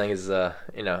sons thing is, I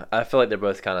feel like they're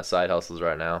both kind of side hustles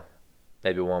right now.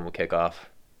 Maybe one will kick off.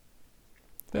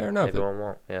 Fair enough. Maybe one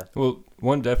won't. Yeah. Well,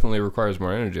 one definitely requires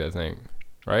more energy, I think.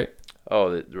 Right? Oh,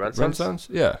 the rent sons? Renaissance?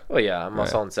 Yeah. Oh yeah, I'm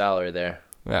also Right. on salary there.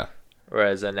 Yeah.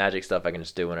 Whereas the magic stuff, I can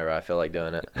just do whenever I feel like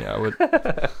doing it. Yeah, I would.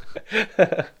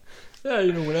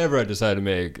 Yeah, whenever I decide to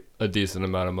make a decent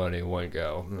amount of money in one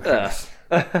go.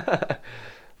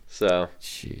 So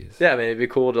Jeez. yeah, I mean, it'd be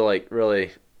cool to like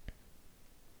really,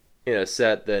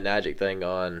 set the magic thing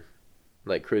on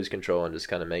like cruise control and just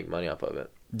kind of make money off of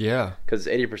it. Yeah. Because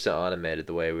it's 80% automated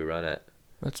the way we run it.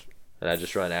 That's And I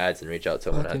just run ads and reach out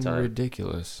to them at a fucking time.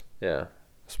 ridiculous. Yeah.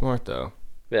 Smart, though.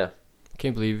 Yeah.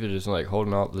 Can't believe you're just, like,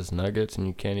 holding all this nuggets and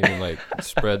you can't even, like,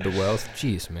 spread the wealth.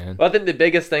 Jeez, man. Well, I think the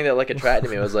biggest thing that like attracted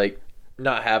me was like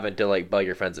not having to like bug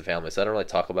your friends and family. So I don't really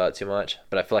talk about it too much,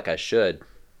 but I feel like I should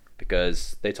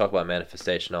because they talk about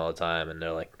manifestation all the time, and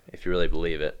they're like, if you really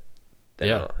believe it, then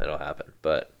Yeah. it'll happen.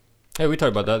 But Hey, we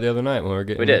talked about that the other night when we were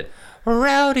getting... we did.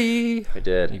 Rowdy. We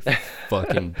did. You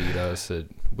fucking beat us at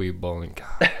Wii Bowling.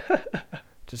 God.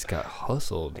 Just got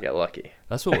hustled. I got lucky.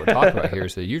 That's what we're talking about here.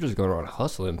 So you're just going around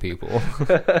hustling people.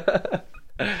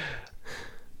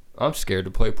 I'm scared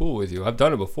to play pool with you. I've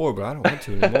done it before, but I don't want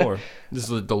to anymore. This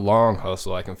is the long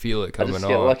hustle. I can feel it I coming just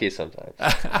on. get lucky sometimes.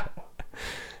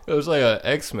 It was like an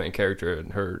X-Men character,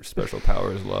 and her special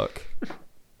power is luck.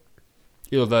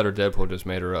 Either that or Deadpool just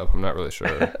made her up. I'm not really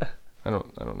sure. I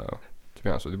don't know, to be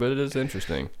honest with you. But it is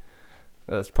interesting.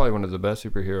 That's probably one of the best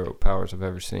superhero powers I've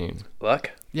ever seen.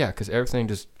 Luck Yeah, because everything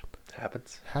just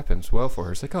happens. well for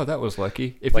her. It's like, oh, that was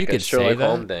lucky. If Like you a could Sherlock say that,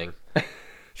 Holmes thing.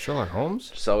 Sherlock Holmes?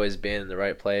 Just always being in the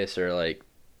right place, or like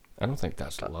I don't think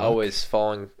that's luck. always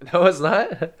falling. No, it's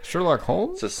not. Sherlock It's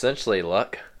Holmes? essentially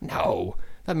luck. No,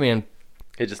 that man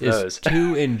He just is knows.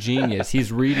 too ingenious.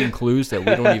 He's reading clues that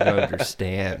we don't even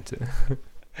understand.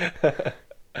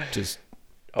 Just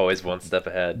Always one step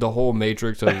ahead. the whole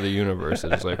matrix of the universe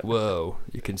is like, whoa,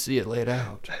 you can see it laid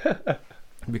out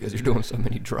because you're doing so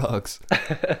many drugs.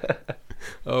 I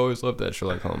always loved that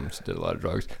Sherlock Holmes did a lot of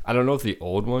drugs. I don't know if the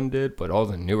old one did, but all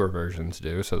the newer versions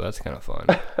do, so that's kind of fun.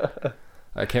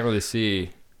 I can't really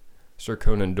see Sir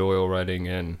Conan Doyle writing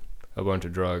in a bunch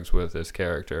of drugs with this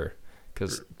character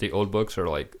because the old books are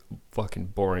like fucking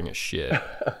boring as shit.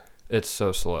 It's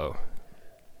so slow.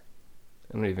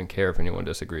 I don't even care if anyone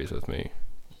disagrees with me.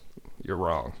 You're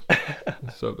wrong.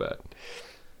 So bad.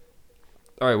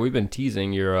 All right, we've been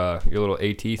teasing your little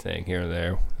AT thing here and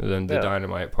there, and then the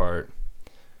dynamite part.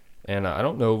 And I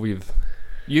don't know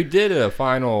you did a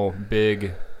final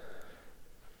big,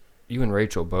 you and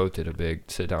Rachel both did a big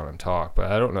sit down and talk,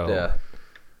 but I don't know. Yeah.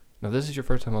 No, this is your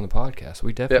first time on the podcast.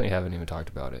 We definitely haven't even talked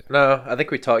about it. No, I think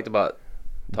we talked about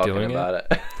talking Doing about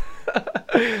it.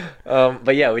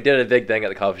 But yeah, we did a big thing at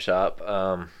the coffee shop.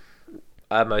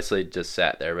 I mostly just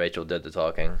sat there. Rachel did the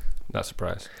talking. Not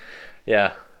surprised.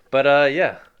 Yeah. But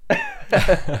yeah.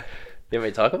 You want me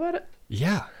to talk about it?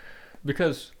 Yeah,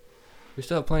 because we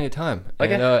still have plenty of time.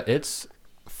 Okay. And it's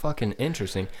fucking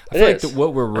interesting. I It feel like is.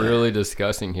 what we're really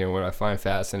discussing here, what I find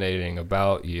fascinating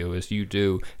about you, is you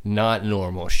do not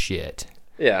normal shit.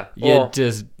 Yeah.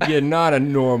 You're not a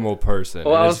normal person.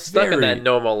 Well, And I it's was stuck in very- that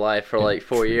normal life for like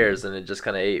 4 years, and it just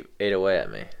kind of ate away at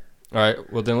me. All right,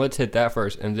 well then let's hit that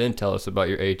first, and then tell us about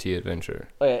your AT adventure.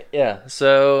 Okay, yeah.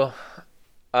 So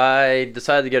I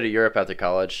decided to go to Europe after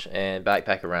college and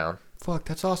backpack around. Fuck,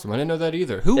 that's awesome. I didn't know that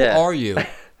either. Who Yeah. are you?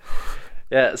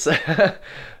 Yeah, so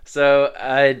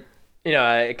I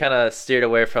kind of steered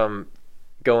away from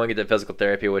going into physical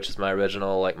therapy, which is my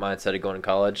original like mindset of going to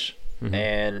college,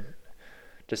 and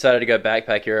decided to go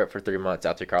backpack Europe for 3 months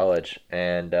after college,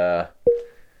 and bought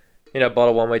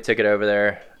a one-way ticket over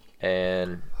there,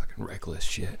 and Fucking reckless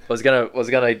shit. was gonna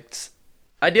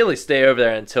ideally stay over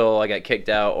there until I got kicked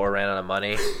out or ran out of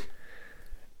money,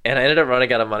 and I ended up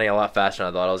running out of money a lot faster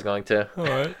than I thought I was going to. All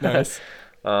right, nice.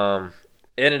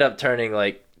 It ended up turning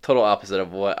like total opposite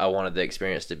of what I wanted the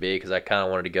experience to be, because I kind of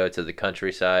wanted to go to the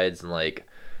countrysides and like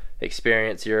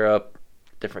experience Europe,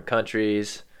 different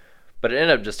countries, but it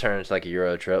ended up just turning into like a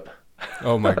Euro trip.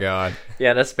 Oh my god.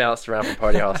 Yeah, and it's bounced around from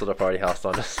party hostel to party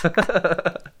hostel.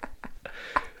 It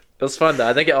was fun though.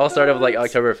 I think it all started with like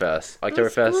Oktoberfest.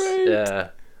 great. Yeah.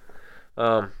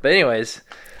 But anyways,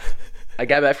 I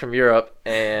got back from Europe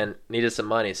and needed some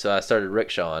money, so I started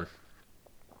rickshawing,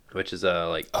 which is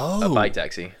a bike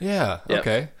taxi. Yeah, Yep.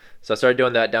 okay. So I started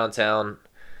doing that downtown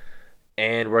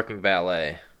and working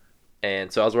valet.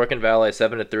 And so I was working valet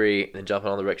 7 to 3 and then jumping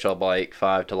on the rickshaw bike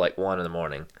 5 to like 1 in the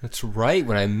morning. That's right.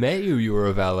 When I met you, you were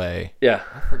a valet. Yeah.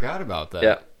 I forgot about that.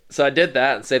 Yeah. So I did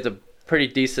that and saved a pretty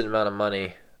decent amount of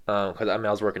money, because I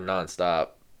was working nonstop,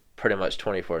 pretty much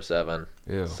 24/7.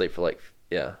 Ew. Sleep for like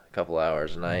a couple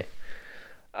hours a night.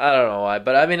 I don't know why,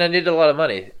 but I mean I needed a lot of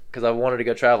money because I wanted to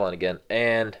go traveling again.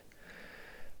 And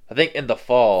I think in the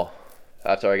fall,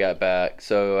 after I got back,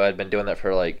 so I'd been doing that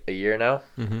for like a year now.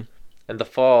 Mhm. In the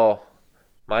fall,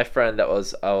 my friend I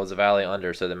was a valet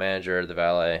under, so the manager of the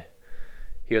valet,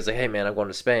 he was like, "Hey man, I'm going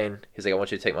to Spain." He's like, "I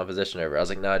want you to take my position over." I was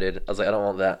like, "No, dude." I was like, "I don't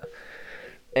want that."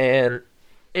 And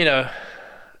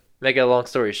make a long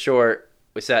story short,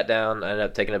 we sat down. I ended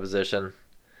up taking a position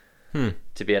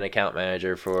to be an account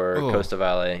manager for Costa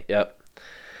Valet. Yep.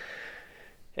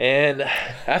 And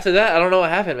after that, I don't know what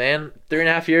happened, man.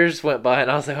 3.5 years went by, and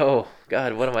I was like, "Oh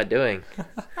God, what am I doing?"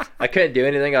 I couldn't do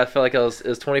anything. I felt like it was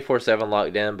 24/7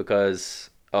 locked in because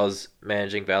I was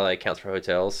managing valet accounts for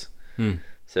hotels.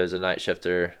 So as a night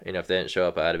shifter, if they didn't show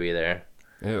up, I had to be there.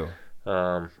 Ew.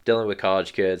 Dealing with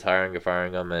college kids, hiring and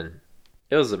firing them, and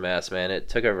it was a mess, man. It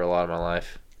took over a lot of my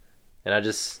life, and I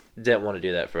just didn't want to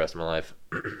do that for the rest of my life.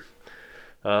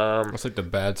 That's like the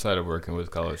bad side of working with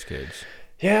college kids.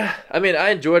 Yeah, I mean, I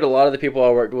enjoyed a lot of the people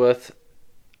I worked with,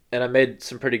 and I made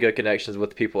some pretty good connections with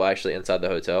the people actually inside the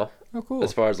hotel. Oh, cool.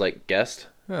 As far as like guests,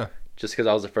 Yeah. just because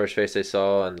I was the first face they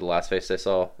saw and the last face they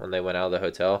saw when they went out of the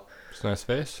hotel. It's a nice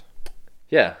face.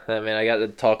 Yeah, I mean, I got to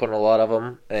talk on a lot of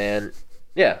them, and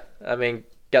yeah, I mean,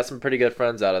 got some pretty good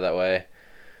friends out of that way.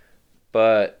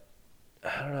 But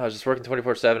I don't know, I was just working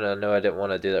 24/7, and I know I didn't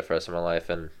want to do that for the rest of my life,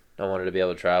 and I wanted to be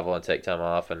able to travel and take time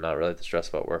off and not really have to stress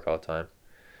about work all the time.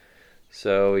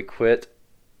 So we quit,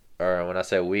 or when I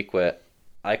say we quit,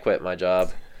 I quit my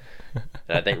job.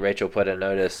 And I think Rachel put a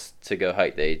notice to go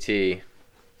hike the AT.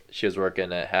 She was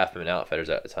working at Half Moon Outfitters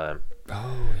at the time.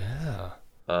 Oh, yeah.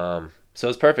 So it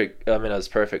was perfect. I mean, it was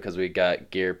perfect because we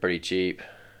got gear pretty cheap,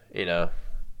 you know.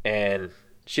 And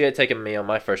she had taken me on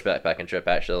my first backpacking trip,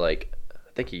 actually, like, I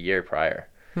think a year prior.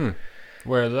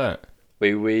 Where is that?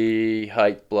 We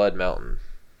hiked Blood Mountain.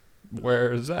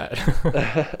 Where is that?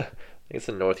 I think it's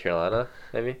in North Carolina,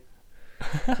 maybe.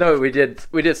 No, we did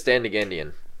Standing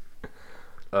Indian,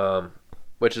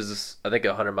 which is I think a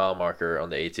 100-mile marker on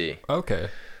the AT. Okay.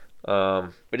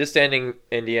 We did Standing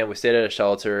Indian. We stayed at a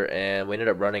shelter, and we ended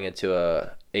up running into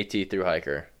a AT thru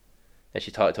hiker. And she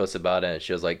talked to us about it, and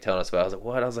she was like telling us about it. I was like,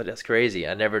 what? I was like, that's crazy.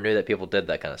 I never knew that people did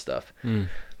that kind of stuff.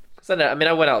 So I mean,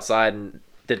 I went outside and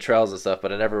did trails and stuff,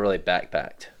 but I never really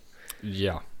backpacked.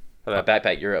 Yeah. I mean, I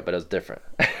backpacked Europe, but it was different.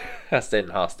 I stayed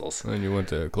in hostels. And you went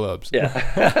to clubs.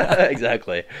 Yeah,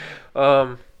 exactly.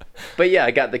 But yeah,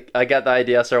 I got the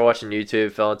idea. I started watching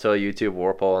YouTube, fell into a YouTube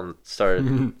warpole, and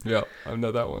started. Yeah, I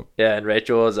know that one. Yeah, and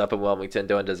Rachel was up in Wilmington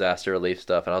doing disaster relief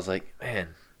stuff, and I was like, man,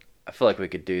 I feel like we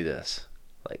could do this.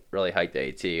 Like, really hike the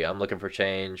AT. I'm looking for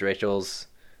change. Rachel's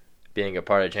being a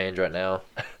part of change right now.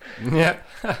 Yeah.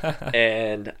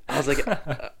 And I was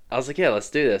like, yeah, let's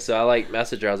do this. So I like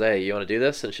messaged her. I was like, hey, you want to do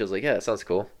this? And she was like, yeah, it sounds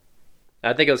cool.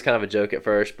 I think it was kind of a joke at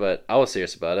first, but I was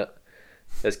serious about it.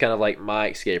 It's kind of like my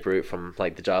escape route from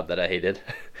like the job that I hated.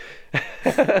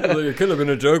 It could have been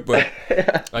a joke, but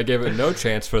I gave it no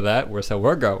chance for that. So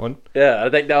we're going. Yeah, I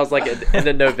think that was like at the end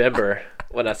of November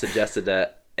when I suggested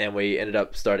that, and we ended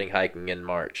up starting hiking in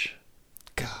March.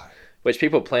 God. Which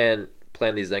people plan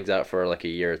these things out for like a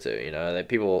year or two. You know, that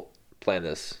people plan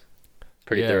this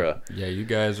pretty thorough. Yeah, you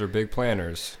guys are big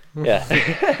planners.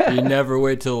 Yeah. You never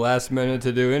wait till the last minute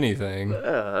to do anything.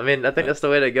 I mean, I think that's the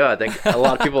way to go. I think a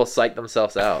lot of people psych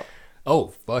themselves out. Oh,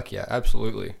 fuck yeah,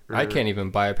 absolutely. I can't even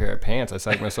buy a pair of pants. I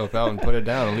psych myself out and put it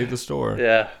down and leave the store.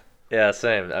 Yeah,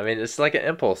 same. I mean, it's like an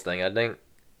impulse thing. I think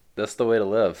that's the way to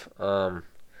live. But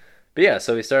yeah,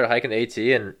 so we started hiking AT,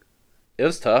 and it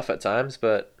was tough at times,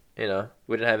 but, you know,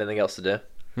 we didn't have anything else to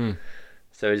do.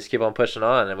 So we just keep on pushing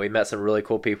on, and we met some really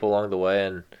cool people along the way,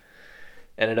 and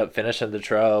ended up finishing the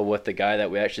trail with the guy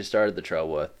that we actually started the trail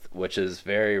with, which is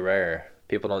very rare.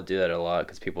 People don't do that a lot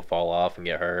because people fall off and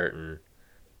get hurt. And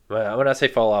when I say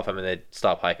fall off, I mean they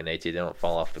stop hiking AT. They don't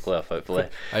fall off the cliff, hopefully.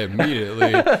 I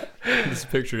immediately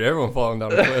just pictured everyone falling down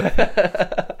the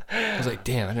cliff. I was like,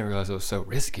 damn, I didn't realize it was so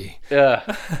risky.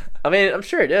 Yeah. I mean, I'm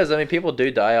sure it is. I mean, people do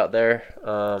die out there.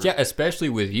 Yeah, especially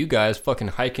with you guys fucking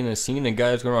hiking the scene and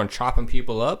guys going around chopping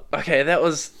people up. Okay, that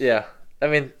was, yeah. I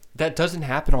mean, that doesn't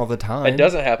happen all the time. It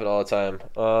doesn't happen all the time.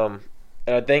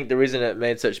 And I think the reason it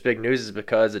made such big news is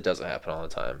because it doesn't happen all the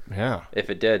time. Yeah. If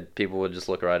it did, people would just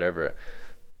look right over it.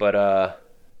 But,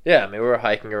 yeah, I mean, we were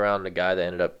hiking around the guy that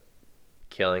ended up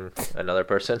killing another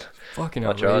person. Fucking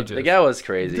outrageous. The guy was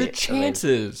crazy. The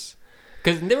chances.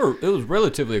 Because it was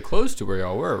relatively close to where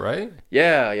y'all were, right?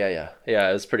 Yeah,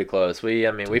 it was pretty close. We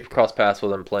crossed paths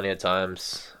with him pently of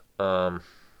times.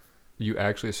 You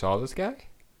actually saw this guy?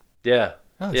 Yeah.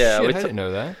 Oh, yeah, shit, I didn't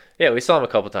know that. Yeah, we saw him a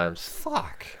couple times.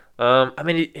 Fuck. I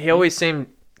mean, he always seemed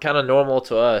kind of normal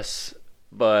to us,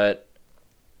 but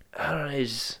I don't know,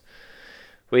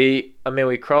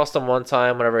 we crossed him one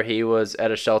time whenever he was at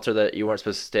a shelter that you weren't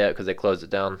supposed to stay at because they closed it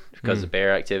down because of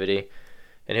bear activity.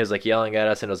 And he was like yelling at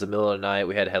us, and it was the middle of the night.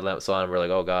 We had headlamps on, and we're like,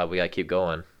 oh God, we got to keep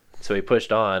going. So we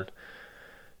pushed on.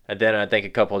 And then I think a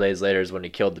couple of days later is when he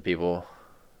killed the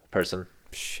person.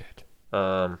 Shit.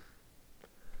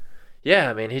 Yeah,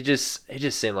 I mean, he just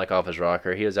seemed like off his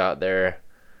rocker. He was out there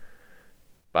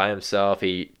by himself.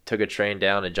 He took a train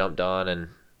down and jumped on, and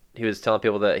he was telling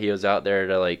people that he was out there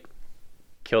to like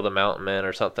kill the mountain men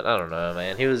or something. I don't know,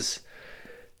 man. He was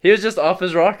just off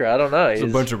his rocker. I don't know. There's a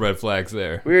bunch of red flags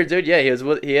there. Weird dude. Yeah,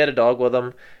 he had a dog with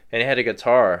him, and he had a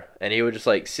guitar, and he would just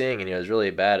like sing, and he was really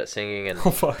bad at singing. And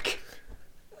oh fuck.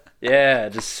 Yeah,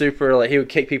 just super. Like he would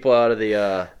kick people out of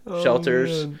the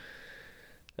shelters. Man.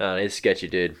 He's a sketchy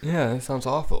dude. Yeah, that sounds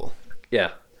awful.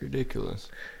 Yeah. Ridiculous.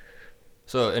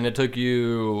 So, and it took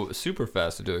you super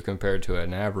fast to do it compared to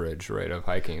an average rate of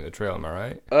hiking the trail, am I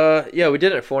right? Yeah, we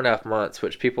did it in 4.5 months,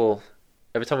 which people,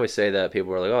 every time we say that,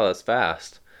 people are like, oh, that's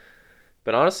fast.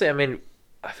 But honestly, I mean,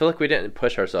 I feel like we didn't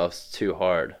push ourselves too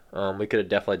hard. We could have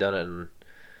definitely done it in,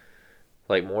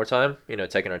 like, more time,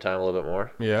 taking our time a little bit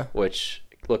more. Yeah. Which,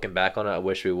 looking back on it, I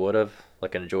wish we would have,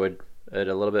 like, enjoyed it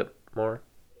a little bit more.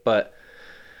 But,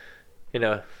 in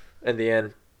the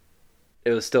end,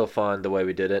 it was still fun the way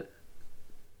we did it.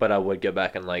 But I would go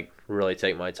back and, like, really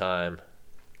take my time.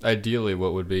 Ideally,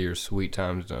 what would be your sweet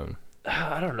time zone?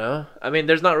 I don't know. I mean,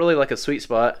 there's not really like a sweet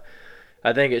spot.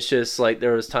 I think it's just like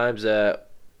there was times that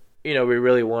we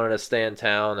really wanted to stay in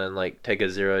town and like take a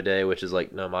 0 day, which is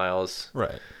like no miles,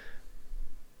 Right.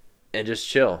 and just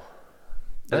chill.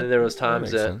 And then there was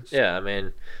times makes that sense. yeah, I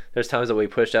mean, there's times that we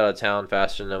pushed out of town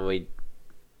faster than we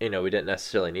didn't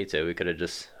necessarily need to. We could have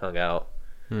just hung out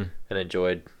and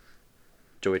enjoyed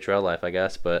trail life, I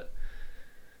guess, but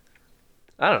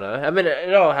I don't know. I mean,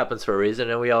 it all happens for a reason,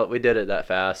 and we did it that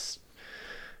fast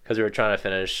because we were trying to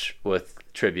finish with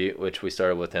Tribute, which we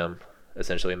started with him.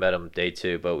 Essentially, we met him day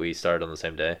 2, but we started on the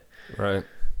same day. Right.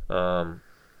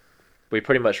 We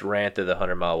pretty much ran through the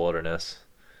 100-mile wilderness,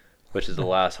 which is the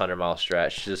last 100-mile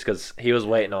stretch, just because he was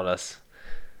waiting on us.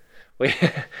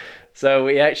 So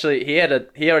he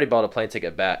already bought a plane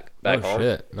ticket back home. Oh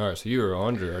shit! All right, so you were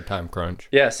under a time crunch.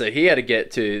 Yeah, so he had to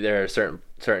get to there a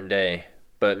certain day,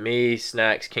 but me,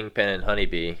 Snacks, Kingpin, and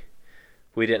Honeybee,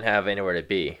 we didn't have anywhere to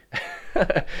be.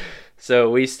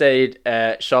 So we stayed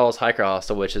at Shaw's Hiker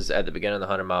Hostel, which is at the beginning of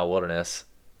the 100-mile wilderness,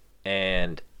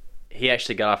 and he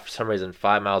actually got off for some reason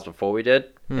 5 miles before we did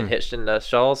and hitched into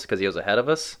Shaw's because he was ahead of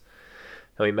us.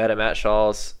 And we met him at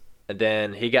Shaw's, and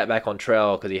then he got back on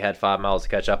trail because he had 5 miles to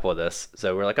catch up with us.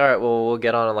 So we're like, all right, well, we'll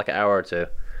get on in like an hour or two,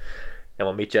 and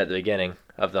we'll meet you at the beginning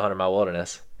of the 100-mile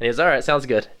wilderness. And he was all right, sounds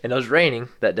good. And it was raining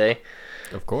that day.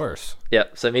 Of course.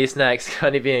 Yep. So me, Snacks,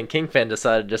 Honeybee, and Kingpin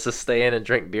decided just to stay in and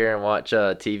drink beer and watch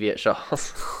TV at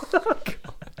Shaw's.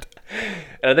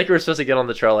 And I think we were supposed to get on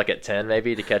the trail like at 10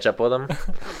 maybe to catch up with him.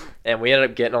 And we ended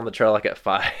up getting on the trail like at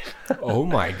 5. Oh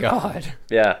my god.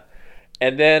 Yeah.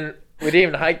 And then we didn't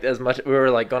even hike as much. We were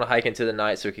like going to hike into the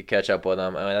night so we could catch up with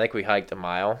him. I mean, I think we hiked a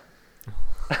mile.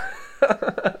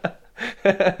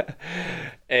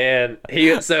 And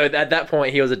so at that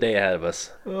point he was a day ahead of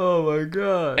us. Oh my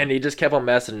god. And he just kept on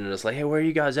messaging us like, hey, where are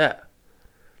you guys at?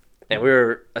 And we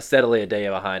were steadily a day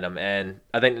behind him. And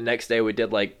I think the next day we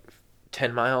did like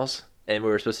 10 miles. And we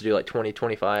were supposed to do like 20,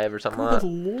 25 or something like Good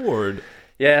that. lord.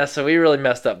 Yeah, so we really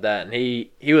messed up that. And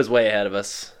he was way ahead of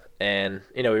us. And,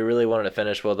 we really wanted to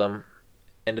finish with him.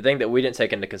 And the thing that we didn't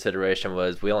take into consideration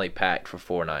was we only packed for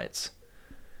 4 nights.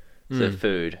 So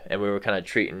food, and we were kind of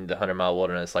treating the 100-mile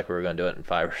wilderness like we were going to do it in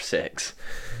 5 or 6.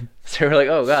 So we were like,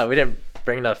 oh god, we didn't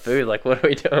bring enough food. Like, what are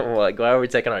we doing? Like, why are we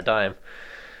taking our time?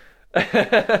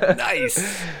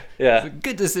 Nice. Yeah.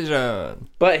 Good decision.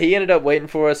 But he ended up waiting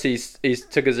for us. He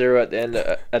took a 0 at the end,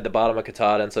 at the bottom of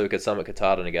Katahdin, so we could summit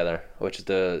Katahdin together, which is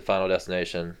the final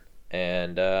destination.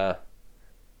 And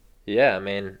yeah, I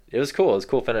mean, it was cool. It was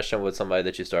cool finishing with somebody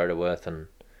that you started with, and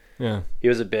Yeah. he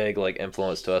was a big like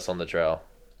influence to us on the trail.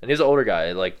 And he was an older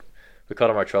guy. Like, we called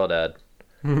him our trail dad.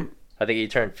 I think he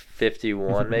turned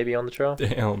 51 maybe on the trail.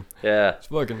 Damn. Yeah. It's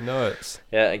fucking nuts.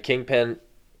 Yeah, and Kingpin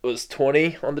was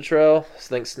 20 on the trail. I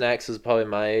think Snacks is probably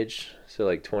my age. So,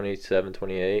 like, 27,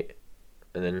 28.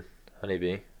 And then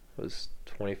Honeybee was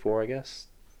 24, I guess.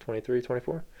 23,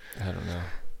 24. I don't know.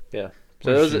 Yeah.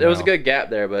 So Where's she it was a now? good gap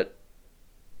there, but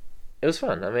it was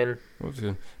fun. I mean, What was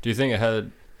good? Do you think it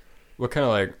had, what kind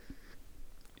of like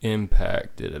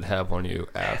impact did it have on you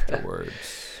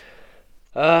afterwards?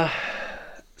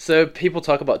 so people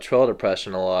talk about trail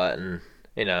depression a lot, and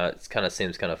it kind of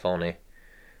seems kind of phony,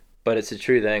 but it's a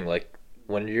true thing. Like,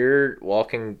 when you're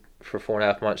walking for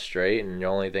 4.5 months straight, and the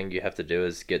only thing you have to do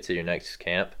is get to your next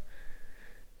camp,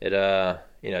 it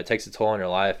it takes a toll on your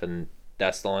life, and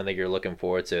that's the only thing you're looking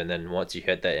forward to. And then once you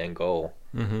hit that end goal,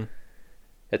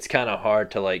 it's kind of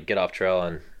hard to like get off trail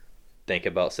and think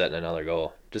about setting another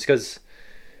goal, just because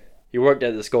you worked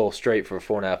at this goal straight for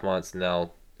 4.5 months, and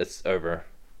now it's over.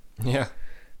 Yeah.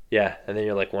 Yeah, and then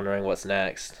you're like wondering what's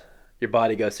next. Your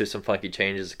body goes through some funky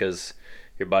changes because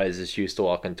your body's just used to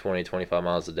walking 20, 25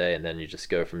 miles a day, and then you just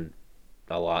go from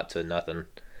a lot to nothing.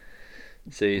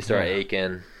 So you start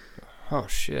aching, Oh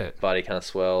shit. body kind of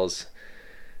swells.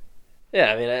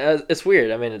 Yeah, I mean, it's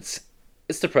weird. I mean, it's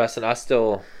depressing. I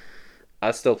still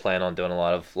plan on doing a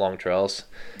lot of long trails.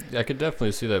 I could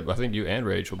definitely see that. I think you and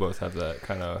Rachel both have that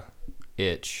kind of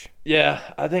itch. Yeah,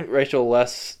 I think Rachel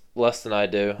less than I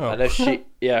do. Oh. I know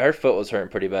her foot was hurting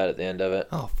pretty bad at the end of it.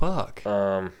 Oh fuck.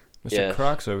 Mr. Mr.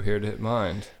 Crocs over here didn't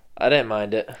mind. I didn't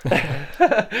mind it.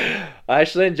 I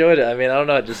actually enjoyed it. I mean, I don't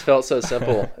know. It just felt so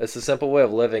simple. It's a simple way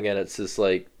of living, and it's just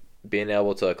like being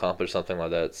able to accomplish something like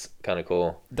that. It's kind of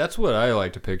cool. That's what I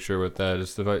like to picture with that.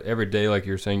 Is every day, like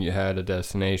you're saying, you had a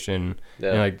destination,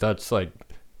 Yeah. and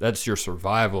that's your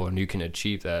survival, and you can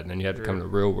achieve that. And then you have to come to the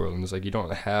real world, and it's like you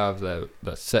don't have that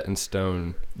set in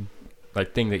stone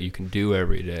like thing that you can do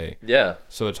every day. Yeah.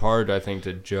 So it's hard, I think,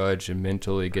 to judge and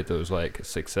mentally get those like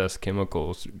success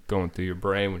chemicals going through your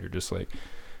brain when you're just like,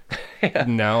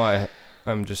 now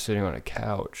I'm just sitting on a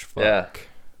couch. Fuck. Yeah.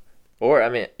 Or I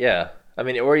mean, yeah, I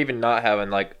mean, or even not having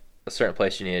like a certain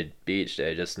place you need to be each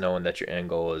day, just knowing that your end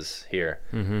goal is here.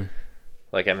 Mm-hmm.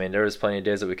 Like, I mean, there was plenty of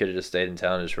days that we could have just stayed in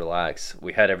town and just relax.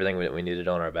 We had everything we needed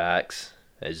on our backs.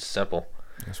 It's just simple.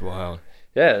 That's wild.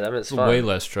 Yeah, I mean, it's fun. Way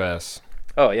less stress.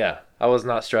 Oh yeah, I was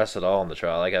not stressed at all on the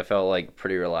trail. Like, I felt like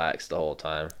pretty relaxed the whole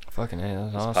time. Fucking hey,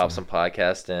 that's Just awesome. pop some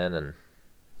podcast in and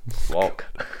walk.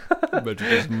 But you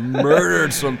just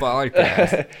murdered some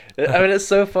podcasts. I mean, it's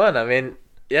so fun. I mean,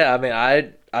 yeah, I mean,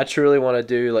 I truly want to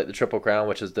do like the Triple Crown,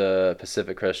 which is the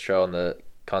Pacific Crest Trail and the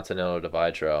Continental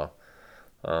Divide Trail.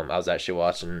 I was actually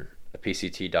watching a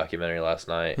PCT documentary last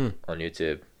night on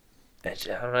YouTube. And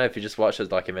I don't know, if you just watch this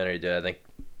documentary, dude, I think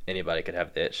anybody could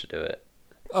have the itch to do it.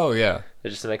 Oh, yeah. It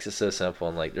just makes it so simple,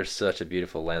 and like, there's such a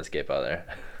beautiful landscape out there.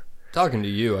 Talking to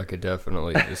you, I could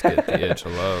definitely just get the itch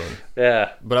alone.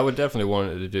 Yeah. But I would definitely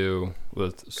want it to do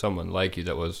with someone like you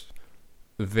that was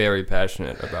very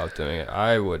passionate about doing it.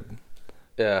 I would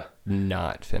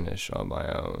not finish on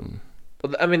my own.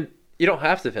 Well, I mean, you don't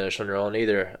have to finish on your own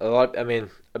either.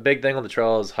 A big thing on the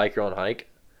trail is hike your own hike.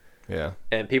 Yeah.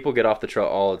 And people get off the trail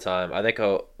all the time. I think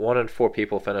 1 in 4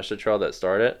 people finish the trail that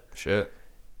start it. Shit.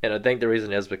 And I think the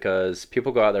reason is because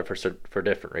people go out there for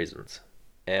different reasons.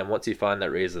 And once you find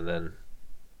that reason, then,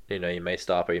 you know, you may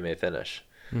stop or you may finish.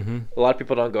 Mm-hmm. A lot of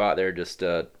people don't go out there just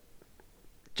to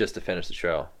finish the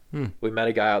trail. We met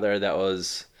a guy out there that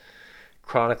was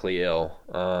chronically ill.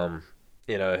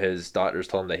 You know, his doctors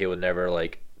told him that he would never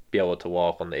like be able to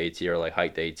walk on the AT or like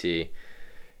hike the AT,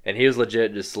 and he was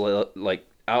legit just like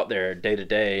out there day to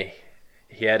day.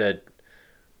 He had a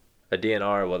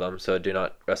DNR with him, so do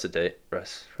not resuscitate.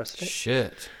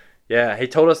 Shit. Yeah, he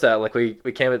told us that. Like, we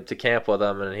came up to camp with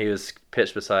him, and he was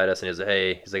pitched beside us, and he was like,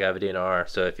 hey, he's like, I have a DNR,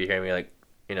 so if you hear me, like,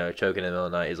 you know, choking in the middle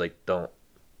of the night, he's like, don't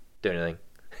do anything.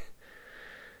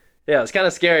 Yeah, it's kind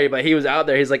of scary, but he was out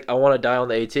there. He's like, I want to die on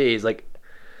the AT. He's like...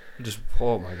 Just,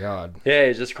 oh, my God. Yeah,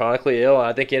 he's just chronically ill, and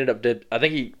I think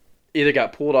he either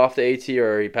got pulled off the AT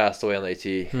or he passed away on the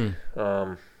AT.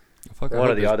 One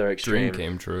or the other extreme. Dream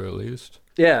came true, at least.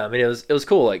 Yeah, I mean, it was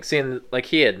cool, like, seeing, like,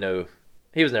 he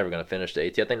was never going to finish the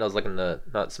AT. I think that was like in the,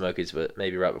 not Smokies, but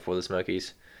maybe right before the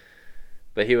Smokies.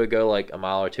 But he would go like a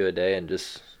mile or two a day and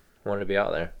just wanted to be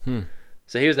out there.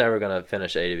 So he was never going to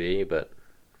finish A to B, but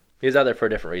he was out there for a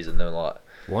different reason than a lot.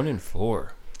 1 in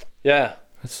 4. Yeah.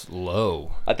 That's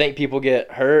low. I think people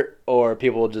get hurt or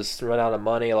people just run out of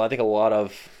money. I think a lot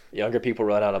of younger people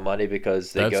run out of money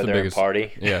because they go there and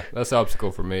party. Yeah, that's the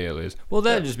obstacle for me at least. Well,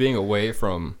 just being away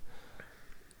from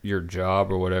your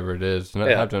job or whatever it is, not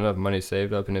have enough money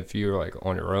saved up, and if you're like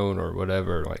on your own or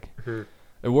whatever, like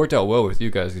it worked out well with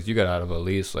you guys because you got out of a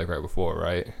lease like right before,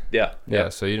 right? Yeah.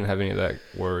 So you didn't have any of that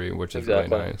worry, which is really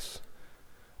nice.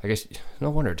 I guess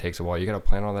no wonder it takes a while. You got to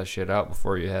plan all that shit out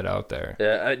before you head out there.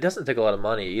 Yeah, it doesn't take a lot of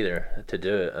money either to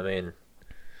do it. I mean,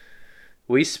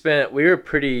 we were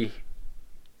pretty,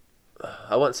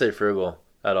 I wouldn't say frugal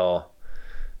at all.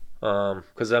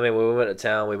 Because I mean, when we went to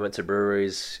town, we went to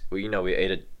breweries. We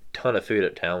ate a ton of food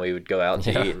at town. We would go out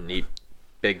to eat and eat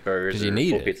big burgers. You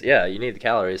need it. Pizza. Yeah, you need the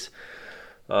calories.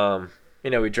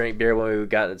 We drink beer when we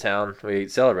got into town. We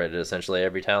celebrated essentially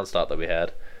every town stop that we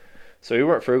had. So we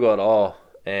weren't frugal at all,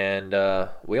 and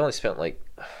we only spent like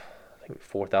I think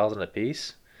 $4,000 a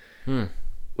piece,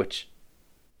 which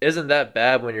isn't that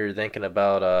bad when you're thinking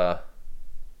about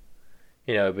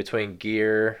between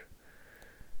gear,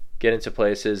 getting to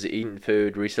places, eating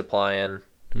food, resupplying.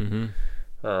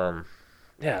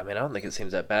 Yeah, I mean, I don't think it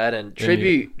seems that bad. And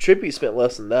Tribute spent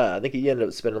less than that. I think he ended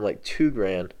up spending like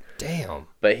 $2,000. Damn.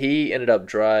 But he ended up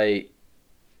hydrating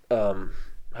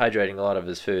a lot of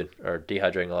his food, or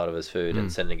dehydrating a lot of his food,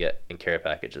 and sending it in care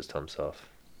packages to himself.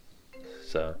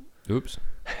 So. Oops.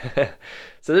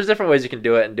 So there's different ways you can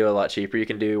do it and do it a lot cheaper. You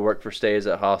can do work for stays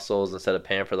at hostels instead of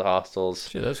paying for the hostels.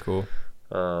 Shit, that's cool.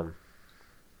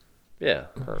 Yeah.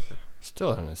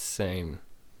 Still an insane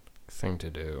thing to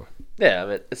do. Yeah, I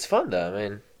mean, it's fun though. I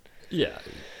mean, yeah.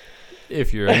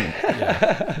 If you're,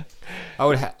 yeah. I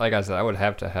would, like I said, I would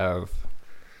have to have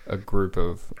a group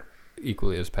of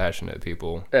equally as passionate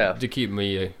people to keep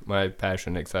my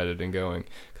passion excited and going.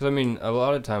 Because I mean, a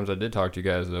lot of times I did talk to you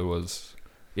guys.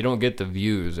 You don't get the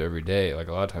views every day. Like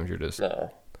a lot of times you're just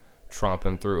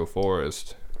tromping through a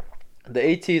forest.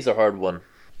 The AT is a hard one.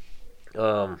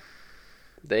 The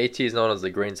AT is known as the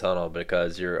green tunnel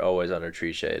because you're always under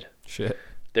tree shade. Shit.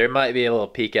 There might be a little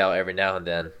peek out every now and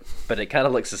then, but it kind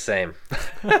of looks the same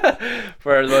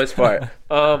for the most part.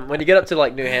 When you get up to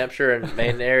like New Hampshire and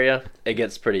Maine area, it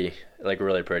gets pretty, like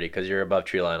really pretty because you're above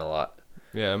tree line a lot.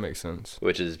 Yeah, that makes sense.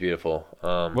 Which is beautiful.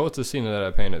 What was the scene that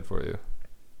I painted for you?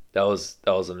 That was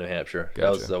in New Hampshire. Gotcha.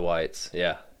 That was the whites.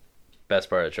 Yeah. best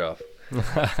part of the trough.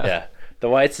 Yeah, the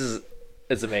whites is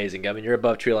amazing. I mean, you're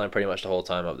above tree line pretty much the whole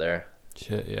time up there.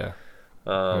 Shit, yeah.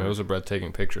 I mean, it was a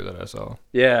breathtaking picture that I saw.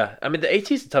 Yeah, I mean the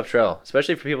AT is a tough trail,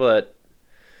 especially for people that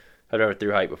have never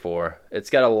thru hiked before. It's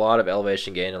got a lot of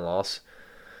elevation gain and loss.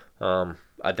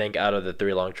 I think out of the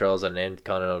 3 long trails I named,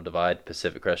 Continental Divide,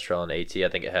 Pacific Crest Trail, and AT, I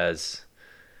think it has,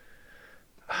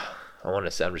 I want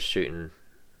to say, I'm just shooting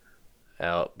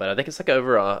out, but I think it's like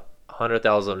over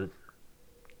 100,000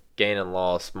 gain and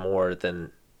loss more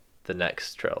than the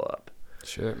next trail up.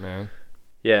 Shit, man.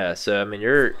 Yeah, so I mean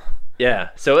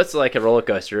so it's like a roller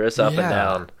coaster. It's up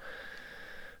and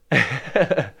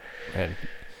down. And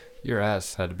your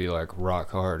ass had to be like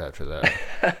rock hard after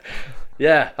that.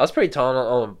 Yeah, I was pretty tall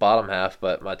on the bottom half,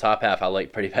 but my top half I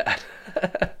liked pretty bad.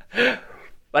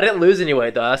 I didn't lose any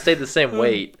weight though. I stayed the same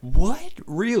weight. What?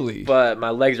 Really? But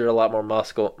my legs are a lot more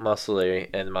muscly,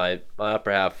 and my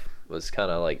upper half was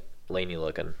kind of like laney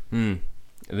looking. And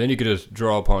then you could just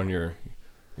draw upon your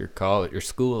college, your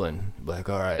school, and be like,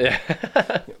 all right,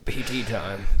 PT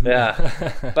time.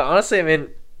 Yeah, but honestly, I mean,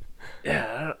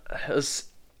 yeah, it was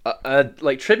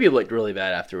like Tribute looked really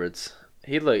bad afterwards.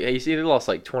 He lost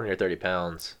like 20 or 30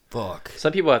 pounds. Fuck.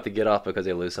 Some people have to get off because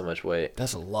they lose so much weight.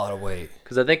 That's a lot of weight.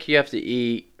 Because I think you have to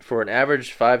eat, for an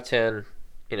average 5'10",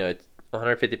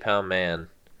 150-pound man,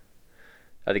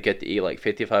 I think you have to eat like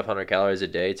 5,500 calories a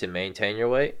day to maintain your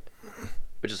weight,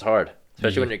 which is hard,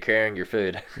 especially when you're carrying your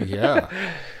food. Yeah.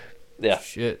 Yeah.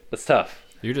 Shit. It's tough.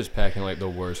 You're just packing like the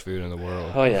worst food in the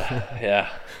world. Oh, yeah. Yeah.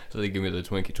 So they give me the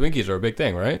Twinkie. Twinkies are a big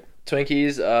thing, right?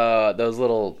 Twinkies, those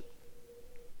little,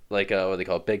 like, what do they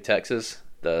call it? Big Texas,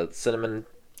 the cinnamon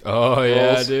Oh,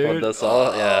 yeah, rolls dude. with the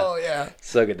salt. Oh, yeah.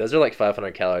 So good. Those are like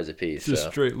 500 calories a piece. Just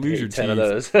so straight lose your 10 of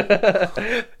teeth.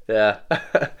 those. Yeah.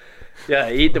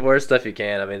 Yeah, eat the worst stuff you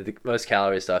can. I mean, the most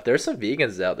calorie stuff. There's some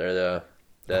vegans out there, though,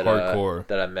 that Hardcore.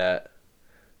 that I met.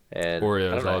 And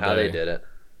Oreos I don't know all how day. they did it.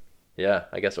 Yeah,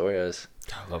 I guess Oreos.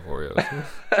 I love Oreos.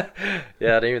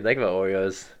 Yeah, I didn't even think about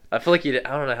Oreos. I feel like I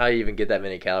don't know how you even get that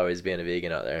many calories being a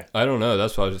vegan out there. I don't know.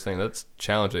 That's what I was just saying. That's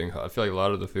challenging. I feel like a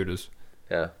lot of the food is...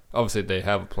 Yeah. Obviously, they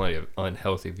have plenty of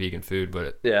unhealthy vegan food,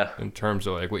 but Yeah. in terms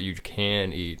of like what you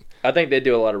can eat... I think they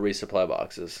do a lot of resupply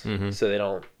boxes, Mhm. so they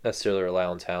don't necessarily rely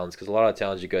on towns, because a lot of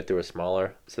towns you go through are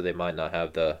smaller, so they might not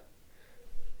have the,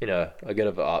 a good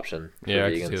of an option for Yeah,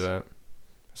 I vegans. can see that.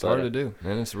 It's But, hard to do,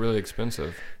 and it's really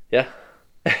expensive. Yeah.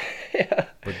 Yeah.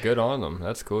 But good on them.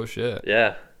 That's cool shit.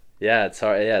 Yeah. Yeah, it's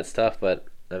hard. Yeah, it's tough, but,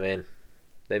 I mean,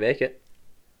 they make it.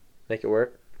 Make it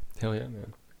work. Hell yeah,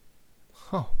 man.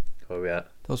 Huh. Where we at?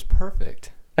 That was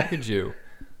perfect. Look at you.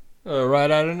 Right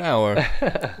at an hour.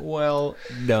 Well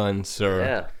done, sir.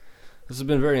 Yeah. This has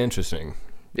been very interesting.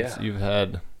 Yeah. You've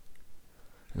had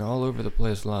an all over the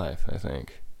place life, I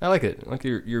think. I like it. Like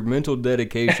your mental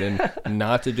dedication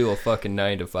not to do a fucking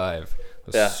 9 to 5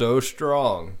 was so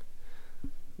strong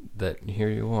that here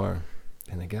you are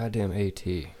in the goddamn AT.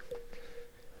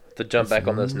 To jump That's back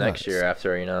on this next nuts. year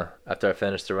after I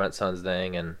finish the Rent Sons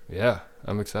thing, and Yeah,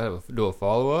 I'm excited. We'll do a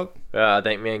follow up. I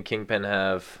think me and Kingpin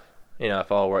have,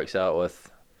 if all works out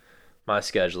with my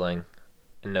scheduling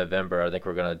in November, I think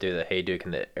we're gonna do the Hayduke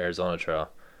and the Arizona Trail.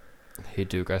 Hey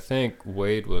Duke, I think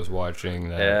Wade was watching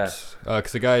that. Yeah.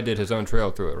 Because the guy did his own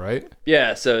trail through it, right?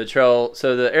 Yeah, so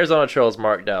the Arizona Trail is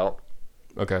marked out,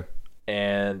 Okay.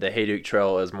 and the Hayduke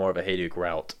Trail is more of a Hayduke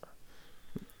route.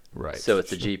 Right. So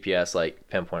it's a GPS like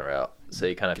pinpoint route. So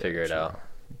you kind of figure it out.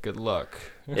 Good luck.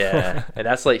 Yeah, and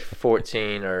that's like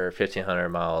 14 or 1,500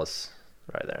 miles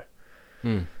right there,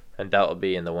 and that will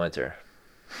be in the winter.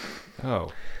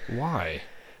 Oh, why?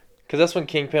 Because that's when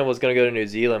Kingpin was going to go to New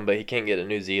Zealand, but he can't get to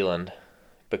New Zealand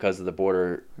because the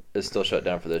border is still shut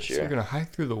down for this So year. you're gonna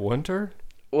hike through the winter?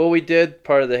 Well, we did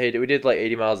part of the Hayduke. We did like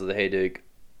 80 miles of the Hayduke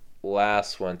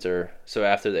last winter, so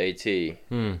after the AT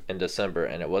in December,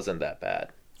 and it wasn't that bad.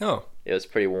 Oh, It was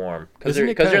pretty warm because Isn't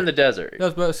it you're in kinda- the desert. I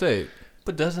was about to say,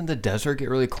 but doesn't the desert get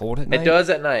really cold at night? It does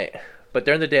at night, but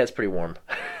during the day it's pretty warm.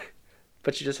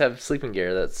 But you just have sleeping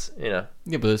gear that's Yeah,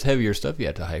 but there's heavier stuff you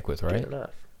have to hike with, right? good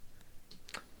enough.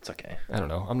 It's okay. I don't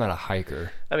know. I'm not a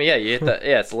hiker. I mean, yeah, you hit that.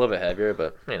 Yeah, it's a little bit heavier,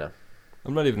 but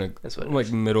I'm not even That's what it I'm like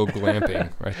is. middle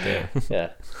glamping right there. yeah.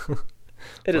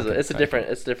 It is. Fucking It's a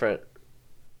hiking.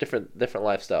 different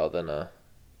lifestyle than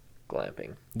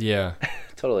glamping. Yeah.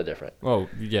 Totally different. Oh,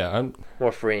 yeah.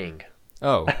 More freeing.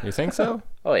 Oh, you think so?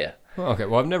 Oh yeah. Well, okay.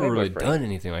 Well, I've never Way more really free. done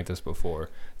anything like this before.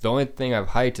 The only thing I've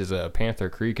hiked is Panther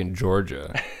Creek in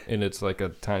Georgia, and it's like a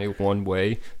tiny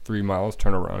one-way, 3 miles,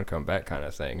 turn around, come back kind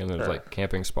of thing. And there's like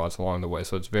camping spots along the way,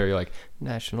 so it's very like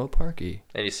national parky.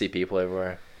 And you see people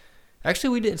everywhere.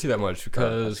 Actually, we didn't see that much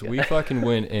because good. we fucking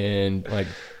went in like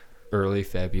early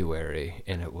February,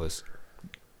 and it was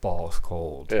balls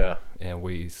cold. Yeah. And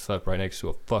we slept right next to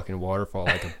a fucking waterfall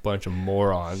like a bunch of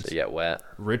morons. So you got wet.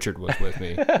 Richard was with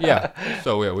me. Yeah.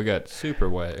 So yeah, we got super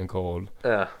wet and cold.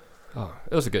 Yeah. Oh,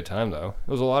 it was a good time though.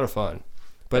 It was a lot of fun.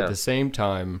 But Yeah. at the same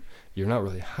time, you're not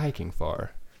really hiking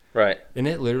far. Right. And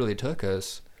it literally took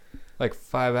us like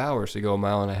 5 hours to go a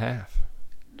mile and a half.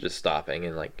 Just stopping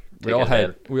and like We all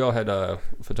taking it had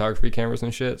photography cameras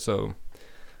and shit, so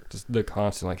just the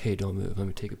constant like, hey, don't move, let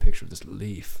me take a picture of this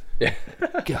leaf. in.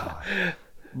 God.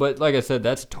 But like I said,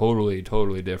 that's totally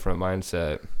different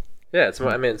mindset. Yeah, it's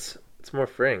more. I mean, it's more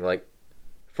freeing. Like,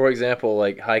 for example,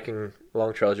 like hiking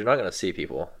long trails, you're not gonna see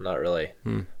people. Not really.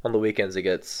 On the weekends, it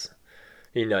gets,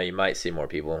 you might see more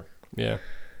people. Yeah.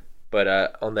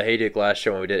 But on the Hayduke last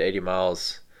year when we did 80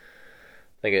 miles,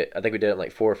 I think we did it in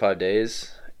like 4 or 5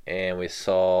 days, and we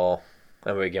saw.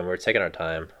 And we were taking our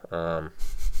time.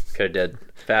 Could have did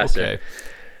faster. Okay.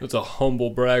 That's a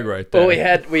humble brag right there. Well,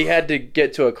 we had to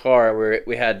get to a car where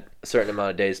we had a certain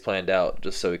amount of days planned out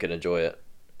just so we could enjoy it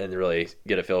and really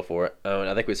get a feel for it. And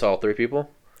I think we saw 3 people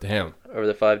Damn. over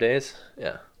the 5 days.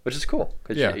 Yeah, which is cool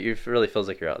because Yeah. you really feels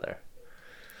like you're out there.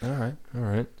 All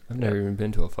right. I've never even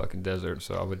been to a fucking desert,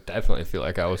 so I would definitely feel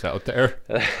like I was out there.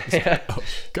 Yeah,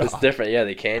 God. it's different. Yeah,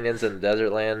 the canyons and the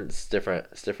desert land, it's different.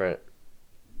 It's different.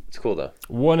 It's cool though.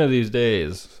 One of these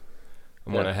days,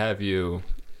 I'm Yeah. gonna have you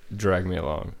drag me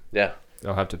along. Yeah.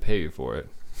 I'll have to pay you for it.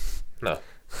 No,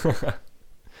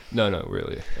 No,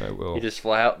 really. I will. you just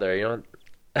fly out there. You don't.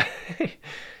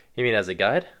 You mean as a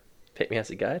guide? Pick me as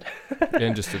a guide?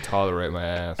 And just to tolerate my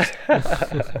ass.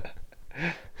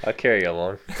 I'll carry you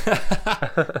along.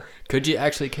 Could you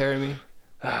actually carry me?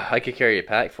 I could carry a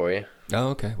pack for you. Oh,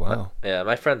 okay. Wow. Yeah,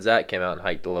 my friend Zach came out and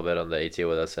hiked a little bit on the AT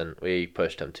with us, and we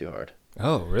pushed him too hard.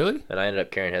 Oh, really? And I ended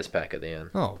up carrying his pack at the end.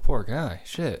 Oh, poor guy.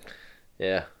 Shit.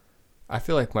 Yeah. I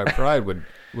feel like my pride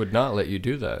would not let you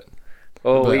do that.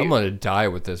 Oh, But I'm gonna die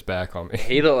with this back on me.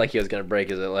 he looked like he was gonna break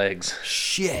his legs.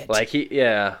 Shit. Like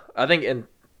I think in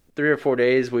 3 or 4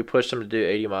 days we pushed him to do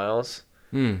 80 miles,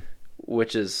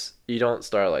 which is you don't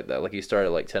start like that. Like you start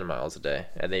at like 10 miles a day,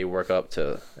 and then you work up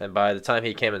to. And by the time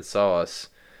he came and saw us,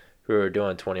 we were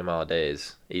doing 20-mile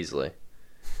days easily.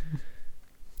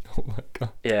 Oh my god.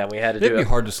 Yeah, and we had to It'd do be it.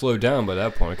 hard to slow down by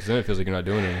that point, because then it feels like you're not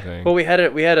doing anything. Well,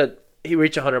 he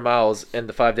reached 100 miles in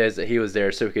the 5 days that he was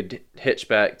there, so we could hitch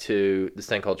back to this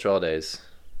thing called Trail Days.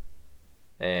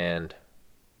 And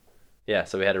yeah,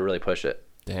 so we had to really push it.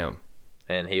 Damn.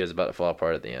 And he was about to fall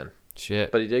apart at the end.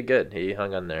 Shit. But he did good. He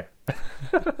hung on there.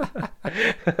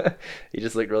 He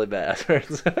just looked really bad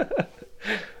afterwards.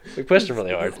 We pushed him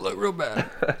really hard. Look real bad.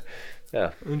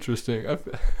 Yeah. Interesting.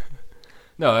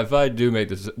 No, if I do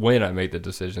when I make the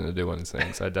decision to do one of these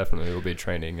things, I definitely will be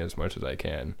training as much as I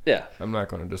can. Yeah. I'm not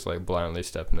going to just like blindly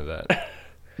step into that.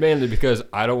 Mainly because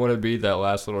I don't want to be that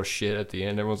last little shit at the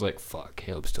end. Everyone's like, fuck,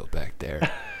 Caleb's still back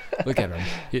there. Look at him.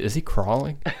 Is he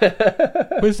crawling?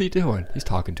 What is he doing? He's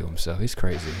talking to himself. He's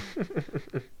crazy.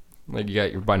 Like, you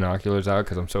got your binoculars out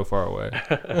because I'm so far away.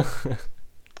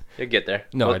 You'll get there.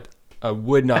 No, Well, I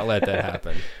would not let that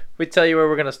happen. we tell you where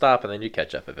we're going to stop, and then you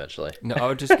catch up eventually. No, I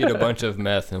would just get a bunch of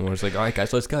meth and we're just like, all right,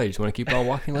 guys, let's go. You just want to keep on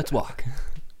walking? Let's walk.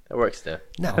 It works, too.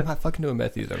 No, I'm not fucking doing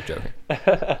meth either. I'm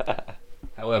joking.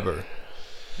 However,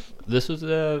 this is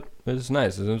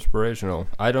nice. It's inspirational.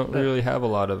 I don't really have a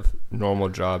lot of normal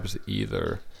jobs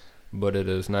either, but it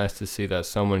is nice to see that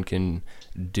someone can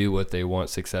do what they want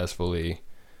successfully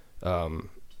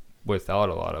without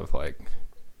a lot of like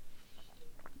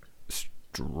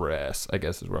stress, I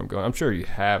guess is where I'm going. I'm sure you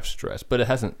have stress, but it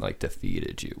hasn't like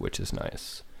defeated you, which is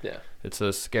nice. Yeah. It's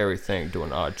a scary thing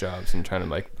doing odd jobs and trying to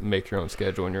like make your own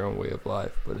schedule and your own way of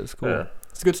life, but it's cool. Yeah.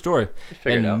 It's a good story.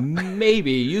 figure it And out.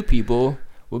 maybe you people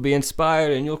will be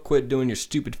inspired and you'll quit doing your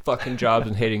stupid fucking jobs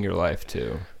and hating your life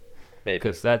too. Maybe.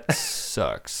 Because that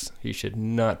sucks. You should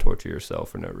not torture yourself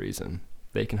for no reason.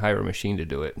 They can hire a machine to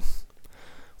do it.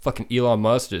 Fucking Elon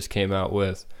Musk just came out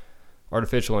with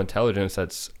artificial intelligence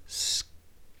that's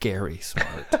scary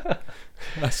smart.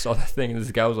 I saw that thing and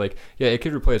this guy was like, yeah, it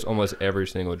could replace almost every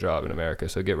single job in America,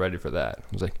 so get ready for that. I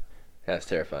was like, That's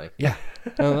terrifying. yeah,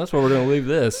 well, that's where we're going to leave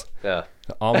this. Yeah.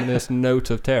 The ominous note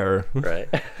of terror. Right.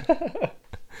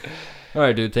 All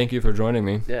right, dude, thank you for joining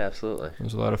me. Yeah, absolutely. It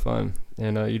was a lot of fun,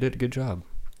 and you did a good job.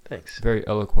 Thanks. Very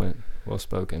eloquent, well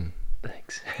spoken.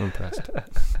 Thanks. I'm impressed.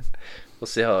 We'll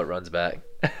see how it runs back.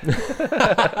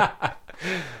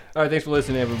 All right, thanks for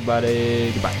listening,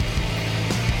 everybody. Goodbye.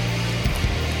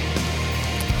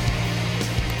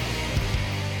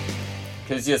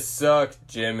 Cause you suck,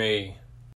 Jimmy.